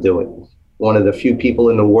able to do it. One of the few people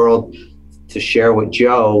in the world to share with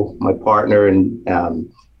Joe, my partner,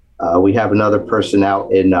 and we have another person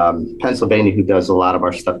out in Pennsylvania who does a lot of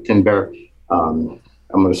our stuff, Tim Bear. I'm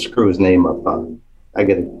going to screw his name up.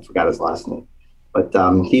 Forgot his last name. But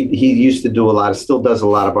he used to do still does a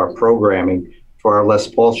lot of our programming for our Les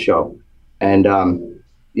Paul show. And,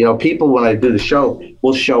 people, when I do the show,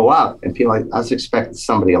 will show up and people like, I was expecting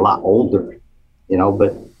somebody a lot older,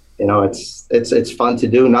 but, it's fun to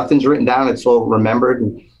do. Nothing's written down. It's all remembered.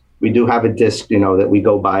 And we do have a disc, that we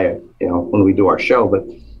go by, when we do our show. But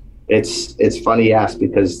it's funny,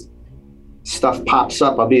 because stuff pops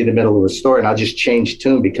up. I'll be in the middle of a story and I'll just change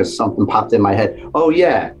tune because something popped in my head. Oh,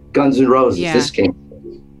 yeah. Guns N' Roses. Yeah. This came.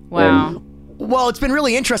 Wow. Well, it's been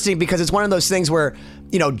really interesting because it's one of those things where,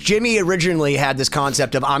 Jimmy originally had this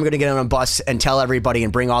concept of I'm going to get on a bus and tell everybody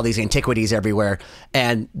and bring all these antiquities everywhere.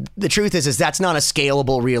 And the truth is that's not a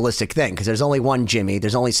scalable, realistic thing because there's only one Jimmy.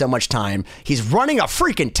 There's only so much time. He's running a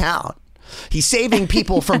freaking town. He's saving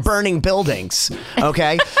people from burning buildings.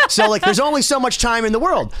 Okay. So there's only so much time in the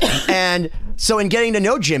world. And so in getting to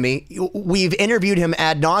know Jimmy, we've interviewed him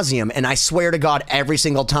ad nauseum. And I swear to God, every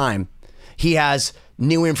single time he has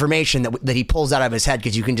new information that he pulls out of his head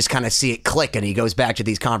because you can just kind of see it click and he goes back to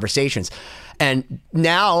these conversations. And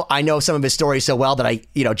now I know some of his stories so well that I,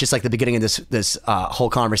 just like the beginning of this whole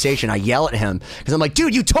conversation, I yell at him because I'm like,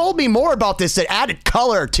 dude, you told me more about this that added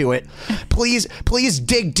color to it. Please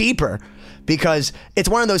dig deeper. Because it's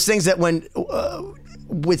one of those things that when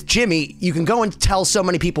with Jimmy, you can go and tell so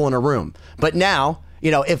many people in a room. But now,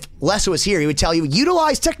 if Les was here, he would tell you,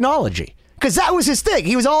 utilize technology. Because that was his thing.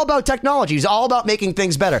 He was all about technology. He was all about making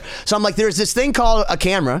things better. So I'm like, there's this thing called a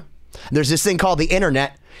camera. There's this thing called the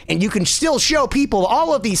internet. And you can still show people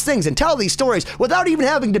all of these things and tell these stories without even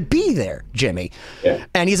having to be there, Jimmy. Yeah.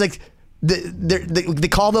 And he's like, they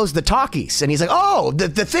call those the talkies. And he's like, oh, the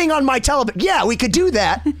thing on my television. Yeah, we could do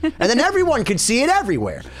that. And then everyone could see it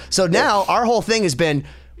everywhere. So now our whole thing has been,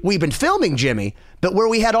 we've been filming Jimmy, but where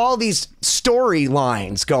we had all these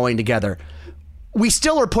storylines going together, we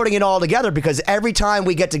still are putting it all together because every time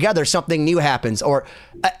we get together, something new happens. Or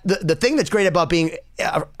the thing that's great about being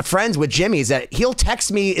friends with Jimmy is that he'll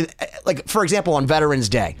text me, like, for example, on Veterans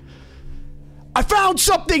Day, I found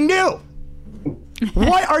something new.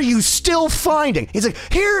 What are you still finding? He's like,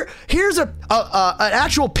 here's an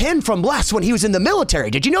actual pin from Les when he was in the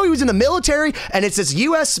military. Did you know he was in the military? And it's this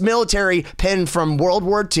U.S. military pin from World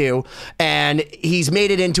War II, and he's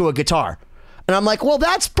made it into a guitar. And I'm like, well,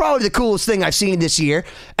 that's probably the coolest thing I've seen this year.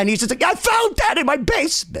 And he's just like, I found that in my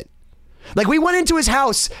basement. Like, we went into his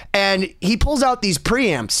house, and he pulls out these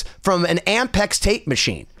preamps from an Ampex tape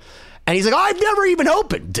machine. And he's like, I've never even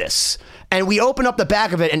opened this. And we open up the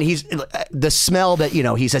back of it, and he's the smell that,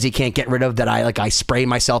 he says he can't get rid of, that I spray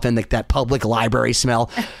myself in, that public library smell.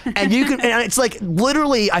 And and it's like,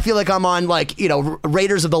 literally, I feel like I'm on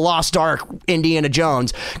Raiders of the Lost Ark, Indiana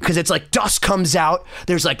Jones, because it's like dust comes out.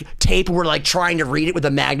 There's like tape. We're like trying to read it with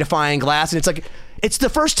a magnifying glass. And it's like, it's the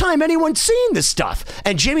first time anyone's seen this stuff.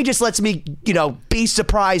 And Jimmy just lets me, be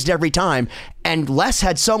surprised every time. And Les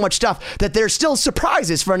had so much stuff that there's still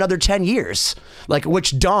surprises for another 10 years. Like,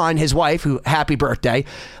 which Dawn, his wife, who, happy birthday,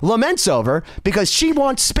 laments over because she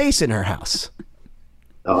wants space in her house.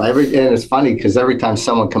 Oh, and it's funny because every time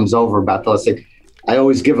someone comes over about those things, I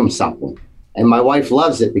always give them something. And my wife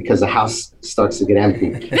loves it because the house starts to get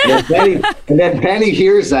empty. And then Benny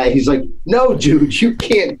hears that. He's like, no, Jude, you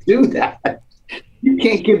can't do that. You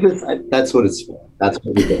can't give this. That's what it's for. That's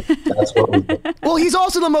what we do. Well, he's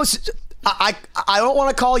also the most, I don't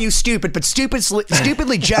want to call you stupid, but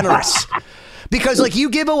stupidly generous. Because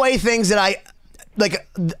you give away things that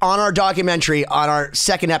on our documentary, on our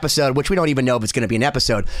second episode, which we don't even know if it's going to be an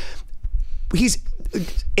episode. He's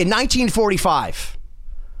in 1945.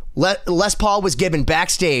 Les Paul was given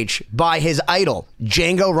backstage by his idol,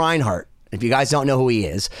 Django Reinhardt. If you guys don't know who he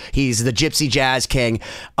is, he's the Gypsy Jazz King.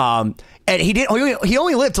 And he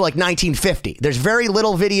only lived to 1950. There's very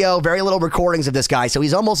little video, very little recordings of this guy. So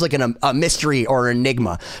he's almost like a mystery or an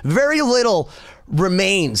enigma. Very little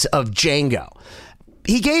remains of Django.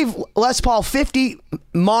 He gave Les Paul 50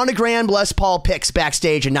 monogrammed Les Paul picks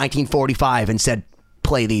backstage in 1945 and said,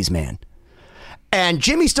 play these, man. And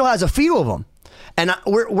Jimmy still has a few of them. And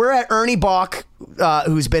we're at Ernie Bach,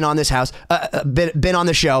 who's been on this house, been on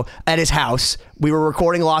the show, at his house. We were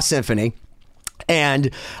recording Lost Symphony.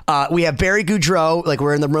 And we have Barry Goudreau, like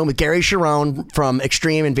we're in the room with Gary Sharon from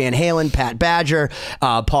Extreme and Van Halen, Pat Badger,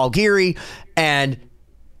 Paul Geary, and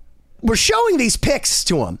we're showing these pics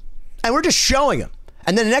to him, and we're just showing him.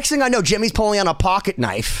 And then the next thing I know, Jimmy's pulling out a pocket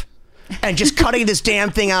knife and just cutting this damn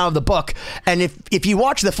thing out of the book. And if you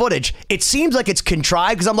watch the footage, it seems like it's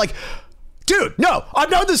contrived because I'm like, dude, no,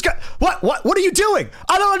 I've known this guy. What are you doing?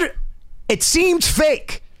 I don't It seems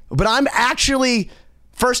fake, but I'm actually,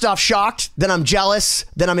 first off, shocked, then I'm jealous,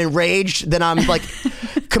 then I'm enraged, then I'm like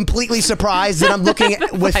completely surprised, then I'm looking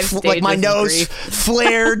at with like my nose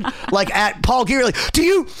flared like at Paul Geary, like, do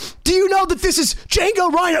you know that this is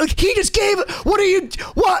Django Reinhardt? Like, he just gave,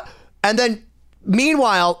 what? And then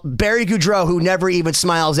meanwhile, Barry Goudreau, who never even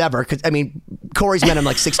smiles ever, because I mean, Corey's met him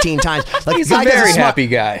like 16 times. Like, he's a very happy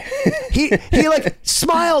guy. he like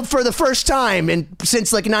smiled for the first time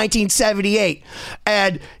since like 1978,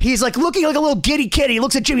 and he's like looking like a little giddy kid. He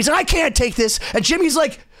looks at Jimmy. He's like, I can't take this, and Jimmy's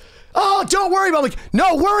like, oh, don't worry about it. I'm like,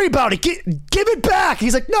 no, worry about it. Give it back.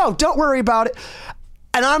 He's like, no, don't worry about it.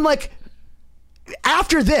 And I'm like,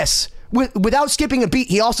 after this, without skipping a beat,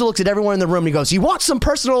 he also looks at everyone in the room and he goes, you want some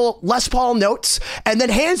personal Les Paul notes? And then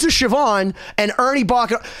hands to Siobhan, and Ernie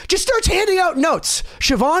Bach just starts handing out notes.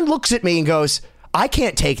 Siobhan looks at me and goes, I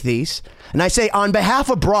can't take these. And I say, on behalf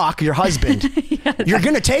of Brock, your husband, you're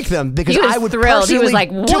going to take them because I would thrilled. personally he was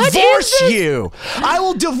like, what divorce you. I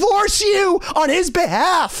will divorce you on his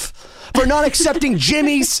behalf for not accepting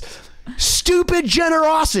Jimmy's stupid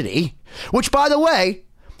generosity, which, by the way,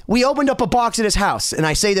 we opened up a box at his house, and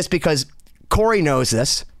I say this because Corey knows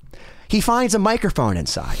this. He finds a microphone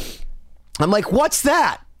inside. I'm like, what's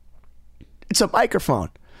that? It's a microphone.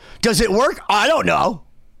 Does it work? I don't know.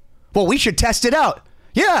 Well, we should test it out.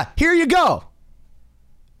 Yeah, here you go.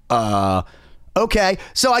 Okay.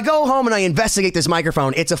 So I go home and I investigate this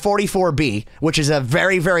microphone. It's a 44B, which is a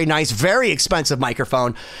very, very nice, very expensive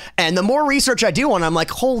microphone. And the more research I do on it, I'm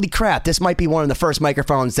like, holy crap, this might be one of the first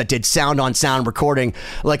microphones that did sound on sound recording.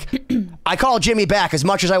 Like, I call Jimmy back as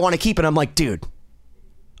much as I want to keep it. I'm like, dude,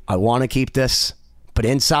 I want to keep this, but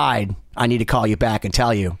inside, I need to call you back and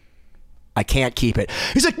tell you I can't keep it.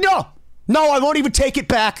 He's like, no, I won't even take it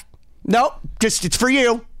back. Nope, just it's for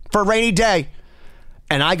you, for a rainy day.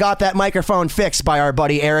 And I got that microphone fixed by our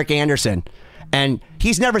buddy Eric Anderson. And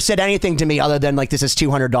he's never said anything to me other than like, this is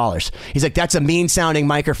 $200. He's like, that's a mean sounding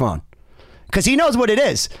microphone. Because he knows what it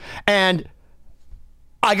is. And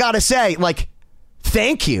I got to say, like,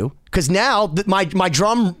 thank you. Because now my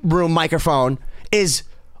drum room microphone is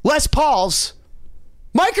Les Paul's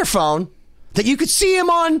microphone that you could see him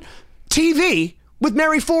on TV with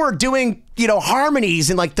Mary Ford doing, harmonies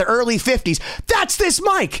in like the early 50s. That's this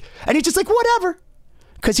mic. And he's just like, whatever.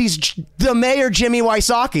 Because he's the mayor, Jimmy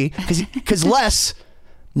Wysocki, because Les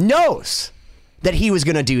knows that he was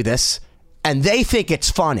going to do this, and they think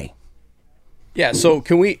it's funny. Yeah, so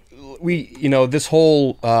can we this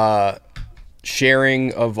whole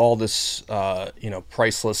sharing of all this,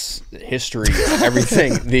 priceless history,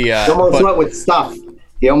 everything. He almost went with stuff.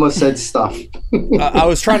 He almost said stuff. I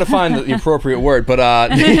was trying to find the appropriate word, but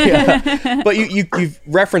but you've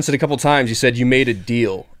referenced it a couple times. You said you made a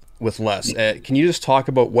deal with Les. Can you just talk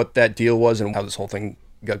about what that deal was and how this whole thing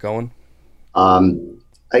got going?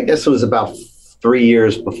 I guess it was about 3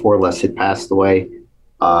 years before Les had passed away.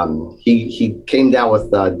 He came down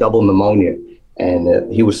with double pneumonia,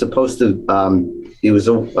 and he was supposed to, he was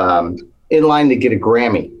in line to get a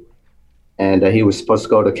Grammy, and he was supposed to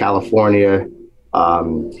go to California.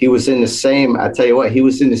 He was in the same, I tell you what, he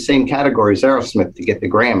was in the same category as Aerosmith to get the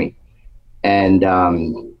Grammy. And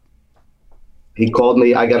he called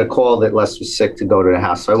me. I got a call that Les was sick to go to the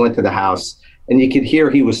house. So I went to the house, and you could hear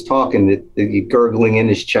he was talking, the gurgling in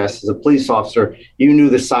his chest. As a police officer, you knew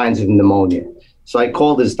the signs of pneumonia. So I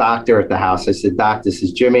called his doctor at the house. I said, Doc, this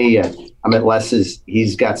is Jimmy. I'm at Les's.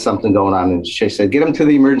 He's got something going on. And she said, get him to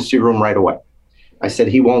the emergency room right away. I said,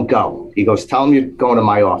 he won't go. He goes, tell him you're going to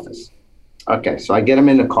my office. Okay, so I get him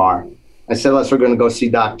in the car. I said, Les, we're going to go see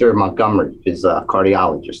Dr. Montgomery, his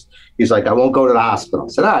cardiologist. He's like, I won't go to the hospital. I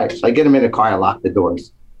said, all right. So I get him in the car. I lock the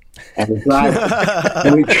doors. And we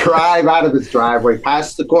drive out of his driveway,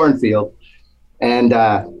 past the cornfield. And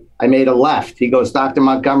I made a left. He goes, Dr.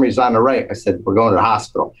 Montgomery's on the right. I said, we're going to the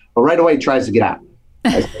hospital. Well, right away, he tries to get out.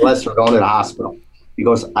 I said, Les, we're going to the hospital. He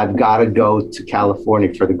goes, I've got to go to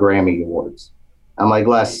California for the Grammy Awards. I'm like,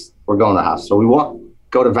 Les, we're going to the hospital. So we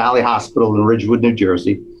go to Valley Hospital in Ridgewood, New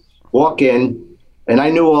Jersey. Walk in, and I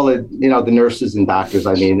knew all the nurses and doctors.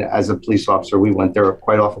 I mean, as a police officer, we went there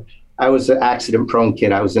quite often. I was an accident-prone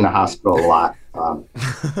kid. I was in the hospital a lot. So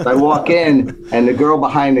I walk in, and the girl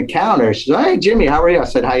behind the counter, she's like, hey, Jimmy, how are you? I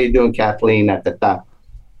said, how you doing, Kathleen?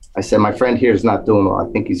 I said, my friend here is not doing well.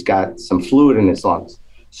 I think he's got some fluid in his lungs.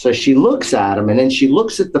 So she looks at him, and then she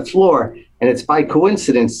looks at the floor, and it's by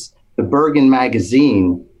coincidence, the Bergen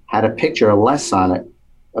magazine had a picture of Les on it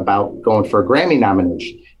about going for a Grammy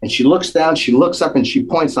nomination. And she looks down, she looks up, and she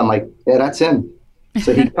points. I'm like, yeah, that's him.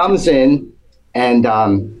 So he comes in,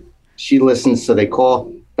 and she listens. So they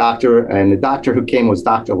call doctor, and the doctor who came was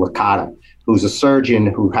Dr. Licata, who's a surgeon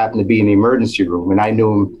who happened to be in the emergency room. And I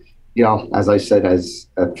knew him, you know, as I said, as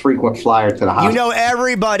a frequent flyer to the hospital. You know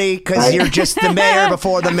everybody because you're just the mayor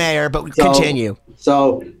before the mayor, but continue.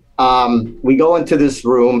 So we go into this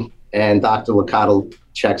room, and Dr. Licata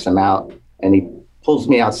checks him out, and he pulls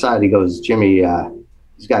me outside. He goes, Jimmy,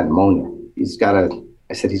 he's got pneumonia.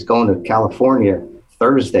 I said, he's going to California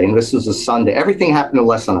Thursday, and this was a Sunday. Everything happened to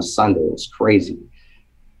Les on a Sunday. It was crazy.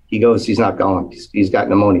 He goes, he's not going. He's got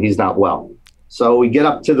pneumonia. He's not well. So we get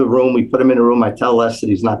up to the room. We put him in a room. I tell Les that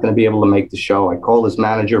he's not going to be able to make the show. I call his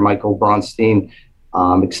manager, Michael Bronstein,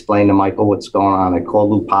 explain to Michael what's going on. I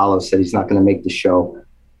called Lou Palo, said he's not going to make the show.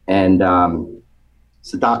 And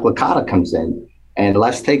so Doc Licata comes in, and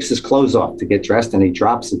Les takes his clothes off to get dressed, and he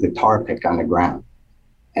drops a guitar pick on the ground.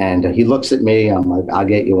 And he looks at me. I'm like, I'll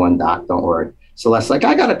get you one, Doc. Don't worry. So Les like,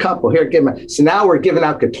 I got a couple. Here, give me. So now we're giving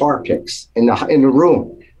out guitar picks in the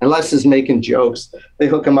room. And Les is making jokes. They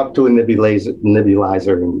hook him up to a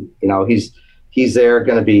nebulizer, and you know he's there,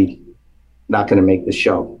 going to be not going to make the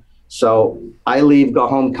show. So I leave, go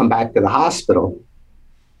home, come back to the hospital,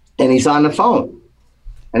 and he's on the phone,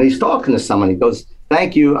 and he's talking to someone. He goes,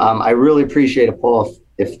 "Thank you. I really appreciate it, Paul.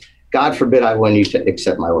 If God forbid I want you to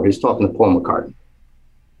accept my word." He's talking to Paul McCartney,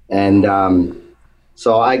 and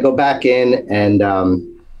so I go back in, and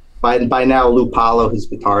by now Lou Palo, his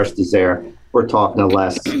guitarist, is there. We're talking to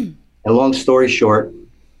Les, and long story short,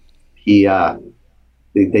 they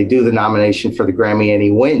do the nomination for the Grammy, and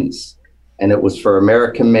he wins, and it was for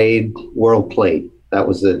American-Made World Played. That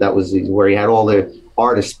was where he had all the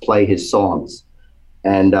artists play his songs,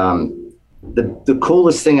 and the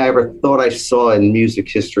coolest thing I ever thought I saw in music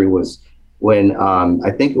history was when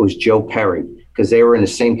I think it was Joe Perry, because they were in the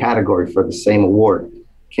same category for the same award,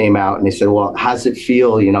 came out, and they said, "Well, how's it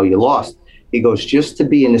feel? You know, you lost." He goes, just to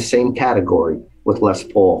be in the same category with Les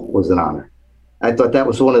Paul was an honor. I thought that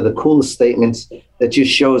was one of the coolest statements that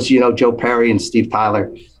just shows, you know, Joe Perry and Steve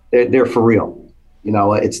Tyler, they're for real. You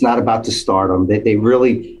know, it's not about the stardom. They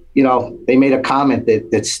really, you know, they made a comment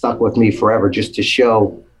that stuck with me forever just to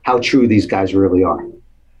show how true these guys really are.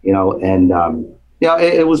 You know, and, you know,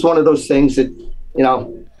 it was one of those things that, you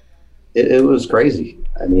know, it was crazy.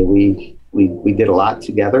 I mean, we did a lot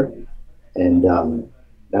together, and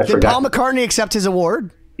did Paul McCartney accept his award?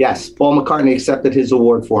 Yes, Paul McCartney accepted his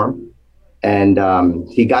award for him, and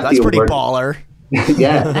he got the award. That's pretty baller.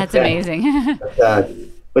 Yeah, that's amazing.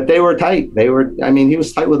 But they were tight. He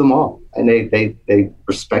was tight with them all, and they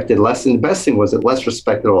respected Les. And the best thing was that Les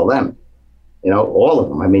respected all of them. You know, all of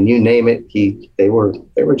them. I mean, you name it. They were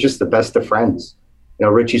just the best of friends. You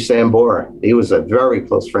know, Richie Sambora, he was a very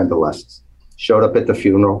close friend of Les's. Showed up at the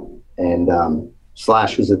funeral, and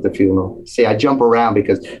Slash was at the funeral. See, I jump around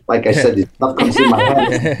because, like I said, this stuff comes in my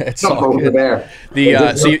head. It's jump over there.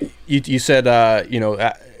 So you said, you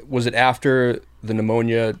know, was it after the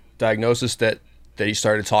pneumonia diagnosis that he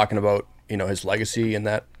started talking about, you know, his legacy and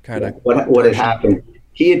that kind of what had happened?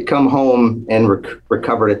 He had come home and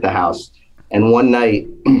recovered at the house, and one night,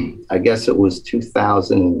 I guess it was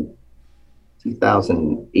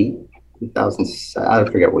 2008, 2007. I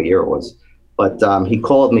forget what year it was. But he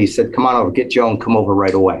called me, he said, come on over, get Joe and come over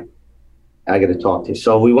right away. I got to talk to you.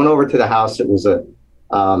 So we went over to the house. It was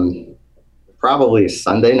probably a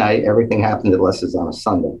Sunday night. Everything happened at Les's on a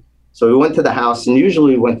Sunday. So we went to the house, and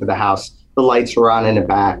usually we went to the house. The lights were on in the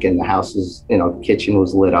back, and the house was, you know, kitchen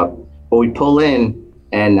was lit up. But we pull in,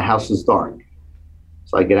 and the house was dark.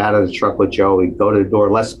 So I get out of the truck with Joe. We go to the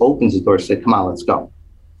door. Les opens the door, said, come on, let's go.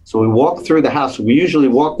 So we walked through the house. We usually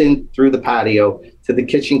walked in through the patio to the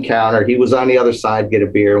kitchen counter. He was on the other side, get a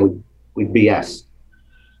beer, and we'd BS.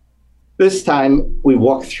 This time we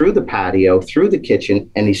walk through the patio, through the kitchen,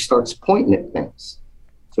 and he starts pointing at things.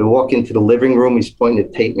 So we walk into the living room. He's pointing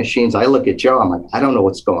at tape machines. I look at Joe. I'm like, I don't know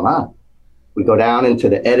what's going on. We go down into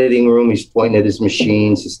the editing room. He's pointing at his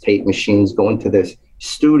machines, his tape machines, go into this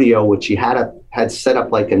studio, which he had set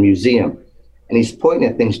up like a museum. And he's pointing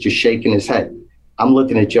at things, just shaking his head. I'm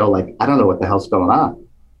looking at Joe like, I don't know what the hell's going on.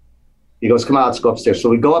 He goes, come on, let's go upstairs. So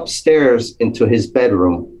we go upstairs into his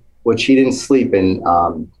bedroom, which he didn't sleep in.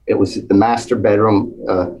 It was the master bedroom.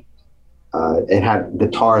 It had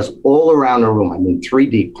guitars all around the room. I mean, 3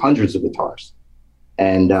 deep, hundreds of guitars.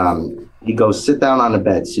 And he goes, sit down on the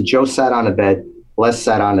bed. So Joe sat on the bed, Les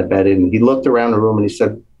sat on the bed, and he looked around the room and he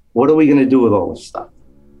said, what are we going to do with all this stuff?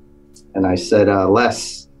 And I said,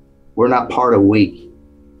 Les, we're not part of we.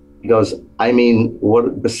 He goes, I mean,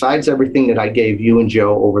 what besides everything that I gave you and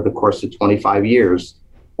Joe over the course of 25 years,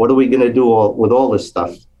 what are we going to do with all this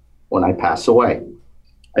stuff when I pass away?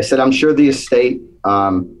 I said, I'm sure the estate,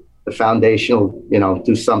 the foundation will,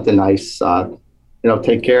 do something nice,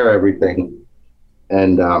 take care of everything.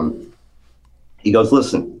 And he goes,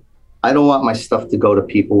 listen, I don't want my stuff to go to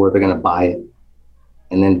people where they're going to buy it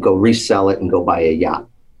and then go resell it and go buy a yacht.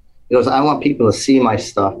 He goes, I want people to see my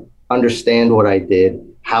stuff, understand what I did,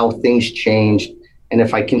 how things changed. And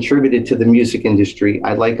if I contributed to the music industry,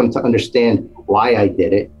 I'd like them to understand why I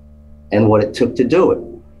did it and what it took to do it.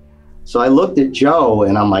 So I looked at Joe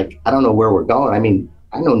and I'm like, I don't know where we're going. I mean,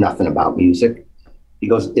 I know nothing about music. He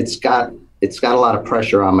goes, it's got a lot of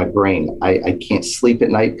pressure on my brain. I can't sleep at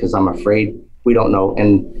night because I'm afraid we don't know.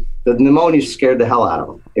 And the pneumonia scared the hell out of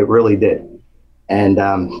him. It really did. And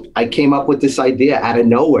I came up with this idea out of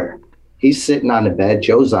nowhere. He's sitting on the bed.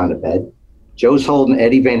 Joe's on the bed. Joe's holding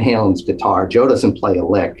Eddie Van Halen's guitar. Joe doesn't play a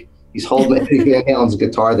lick. He's holding Eddie Van Halen's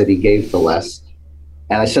guitar that he gave to Les.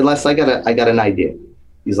 And I said, Les, I got an idea.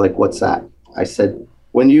 He's like, what's that? I said,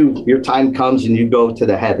 when your time comes and you go to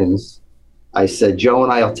the heavens, I said, Joe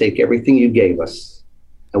and I will take everything you gave us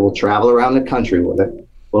and we'll travel around the country with it.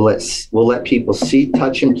 We'll let people see,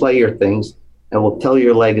 touch, and play your things, and we'll tell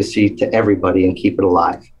your legacy to everybody and keep it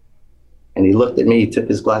alive. And he looked at me, he took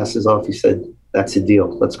his glasses off. He said, that's a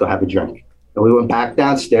deal. Let's go have a drink. And we went back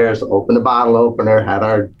downstairs, opened the bottle opener, had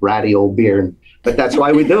our ratty old beer. But that's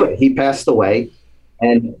why we do it. He passed away.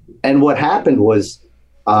 And what happened was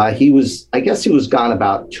he was gone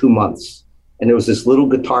about 2 months. And there was this little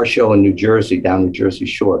guitar show in New Jersey, down the Jersey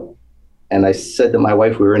Shore. And I said to my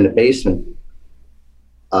wife, we were in the basement.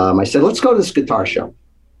 I said, let's go to this guitar show.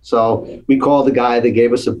 So we called the guy that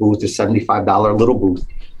gave us a booth, a $75 little booth.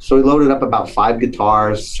 So we loaded up about 5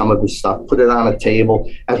 guitars, some of the stuff, put it on a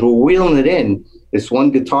table. As we're wheeling it in, this one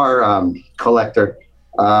guitar collector,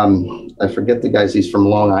 I forget the guy's, he's from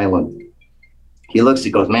Long Island. He looks, he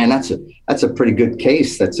goes, man, that's a pretty good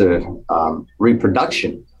case. That's a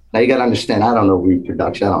reproduction. Now you got to understand, I don't know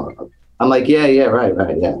reproduction. I don't know. I'm like, yeah, right,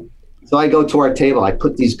 yeah. So I go to our table. I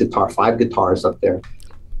put these 5 guitars up there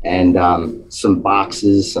and some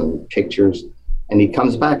boxes, some pictures. And he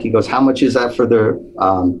comes back. He goes, how much is that for the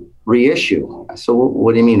reissue? I said,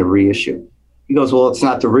 what do you mean a reissue? He goes, well, it's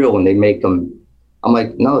not the real one. They make them. I'm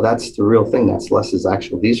like, no, that's the real thing. That's Les's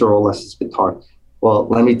actual. These are all Les's guitars. Well,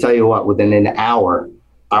 let me tell you what, within an hour,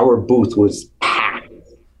 our booth was packed.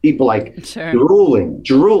 People like drooling.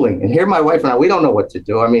 And here my wife and I, we don't know what to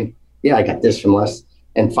do. I mean, yeah, I got this from Les.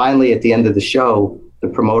 And finally, at the end of the show, the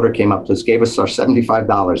promoter came up to us, gave us our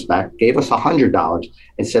 $75 back, gave us $100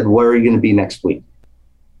 and said, where are you going to be next week?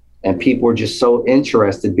 And people were just so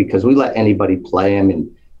interested because we let anybody play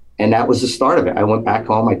them. And that was the start of it. I went back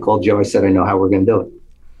home. I called Joe. I said, I know how we're going to do it.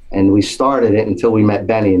 And we started it until we met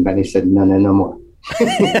Benny. And Benny said, no more. Let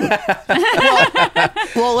me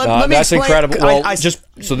that's explain. Incredible. Well,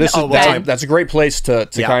 that's a great place to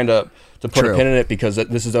kind of to put a pin in it, because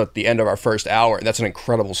this is at the end of our first hour. That's an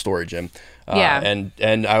incredible story, Jim.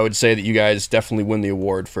 And I would say that you guys definitely win the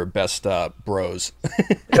award for best bros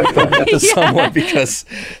somewhat, because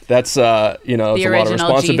that's it's a lot of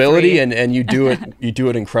responsibility, and you do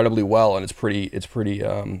it incredibly well, and it's pretty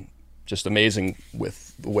just amazing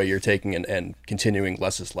with the way you're taking and continuing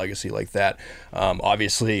Les's legacy like that.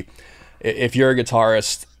 Obviously, if you're a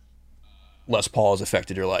guitarist, Les Paul has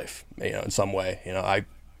affected your life, in some way.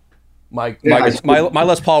 My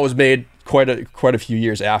Les Paul was made quite a few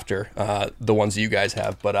years after the ones that you guys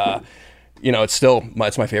have, but it's still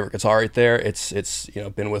it's my favorite guitar right there. It's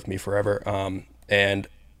been with me forever, and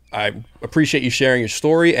I appreciate you sharing your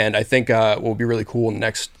story. And I think what would be really cool in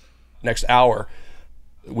the next hour,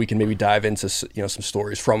 we can maybe dive into some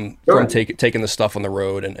stories from taking the stuff on the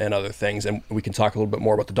road and other things, and we can talk a little bit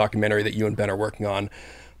more about the documentary that you and Ben are working on.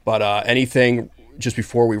 But anything just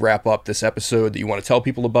before we wrap up this episode that you want to tell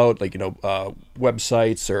people about, like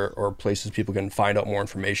websites or places people can find out more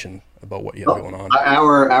information about what you have going on?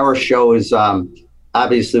 Our show is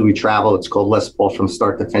obviously we travel. It's called Les Paul from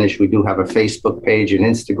start to finish. We do have a Facebook page, an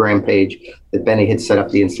Instagram page that Benny had set up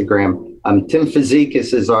the Instagram. Tim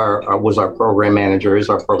Fazikis was our program manager, is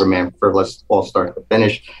our program manager for Les Paul start to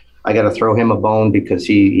finish. I got to throw him a bone because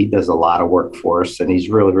he does a lot of work for us, and he's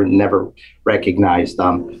really never recognized.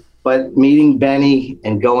 But meeting Benny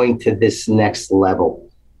and going to this next level,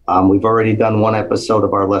 we've already done one episode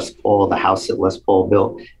of our Les Paul, the house that Les Paul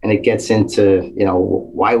built, and it gets into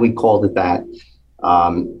why we called it that.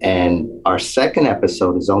 And our second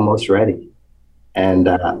episode is almost ready. And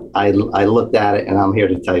I looked at it, and I'm here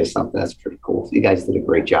to tell you something that's pretty cool. You guys did a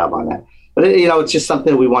great job on that. But, it's just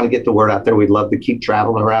something we want to get the word out there. We'd love to keep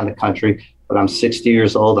traveling around the country, but I'm 60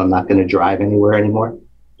 years old. I'm not going to drive anywhere anymore,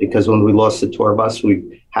 because when we lost the tour bus,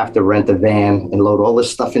 we have to rent a van and load all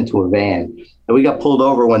this stuff into a van. And we got pulled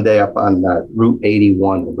over one day up on Route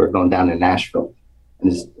 81. We were going down to Nashville.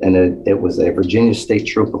 And it was a Virginia State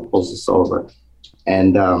Trooper pulls us over.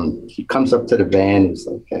 And he comes up to the van. He's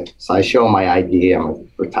like, okay. So I show him my ID. I'm a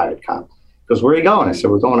retired cop. He goes, where are you going? I said,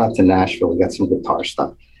 we're going out to Nashville. We got some guitar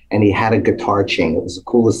stuff. And he had a guitar chain. It was the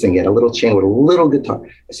coolest thing. He had a little chain with a little guitar.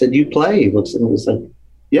 I said, do you play? He looks at me. He's like,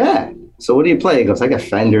 yeah. So what do you play? He goes, I got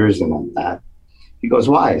Fenders and all that. He goes,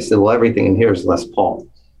 why? I said, well, everything in here is Les Paul.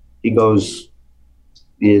 He goes,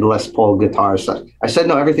 the Les Paul guitar stuff. I said,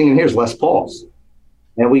 no, everything in here is Les Paul's.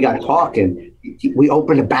 And we got talking. We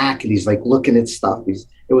opened the back, and he's like looking at stuff.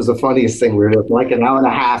 It was the funniest thing. We were like an hour and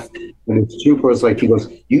a half, and the trooper was like, he goes,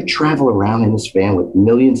 you travel around in this van with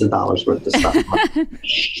millions of dollars worth of stuff.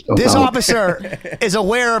 This officer is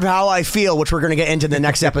aware of how I feel, which we're going to get into the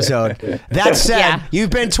next episode. That said,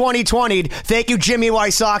 You've been 2020'd. Thank you, Jimmy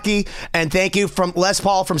Wysocki, and thank you from Les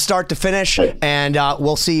Paul from start to finish. And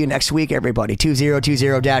we'll see you next week, everybody.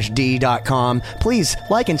 2020-d.com. Please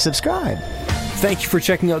like and subscribe. Thank you for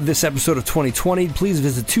checking out this episode of 2020. Please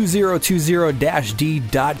visit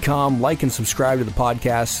 2020-d.com. Like and subscribe to the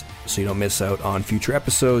podcast so you don't miss out on future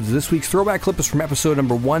episodes. This week's throwback clip is from episode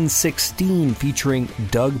number 116 featuring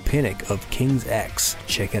Doug Pinnick of King's X.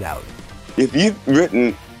 Check it out. If you've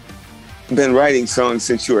been writing songs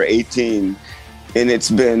since you were 18 and it's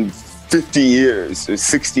been 50 years or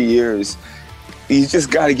 60 years, you just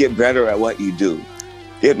got to get better at what you do.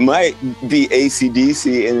 It might be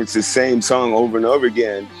AC/DC and it's the same song over and over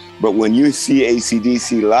again, but when you see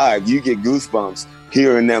AC/DC live, you get goosebumps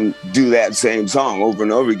hearing them do that same song over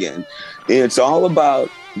and over again. And it's all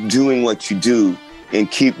about doing what you do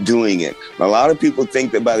and keep doing it. A lot of people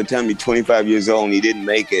think that by the time you're 25 years old and you didn't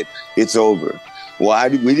make it, it's over. Well,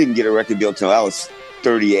 we didn't get a record deal till I was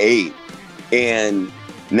 38. And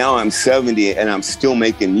now I'm 70 and I'm still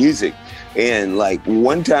making music. And like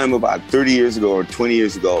one time about 30 years ago or 20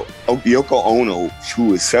 years ago, Yoko Ono, who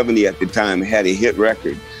was 70 at the time, had a hit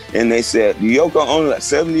record. And they said, Yoko Ono at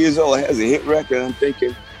 70 years old has a hit record. And I'm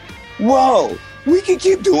thinking, whoa, we can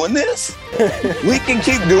keep doing this? We can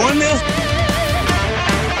keep doing this?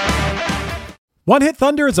 One Hit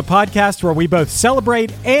Thunder is a podcast where we both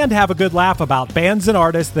celebrate and have a good laugh about bands and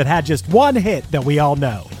artists that had just one hit that we all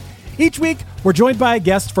know. Each week, we're joined by a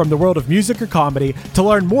guest from the world of music or comedy to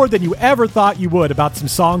learn more than you ever thought you would about some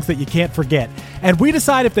songs that you can't forget. And we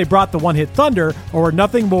decide if they brought the one-hit thunder or were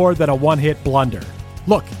nothing more than a one-hit blunder.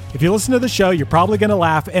 Look, if you listen to the show, you're probably going to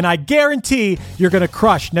laugh, and I guarantee you're going to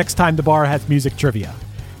crush next time the bar has music trivia.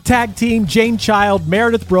 Tag Team, Jane Child,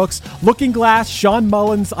 Meredith Brooks, Looking Glass, Sean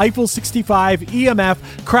Mullins, Eiffel 65,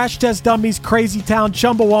 EMF, Crash Test Dummies, Crazy Town,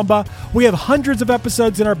 Chumbawamba. We have hundreds of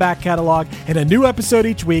episodes in our back catalog and a new episode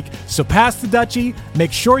each week, so pass the Dutchie,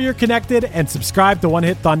 make sure you're connected, and subscribe to One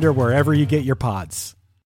Hit Thunder wherever you get your pods.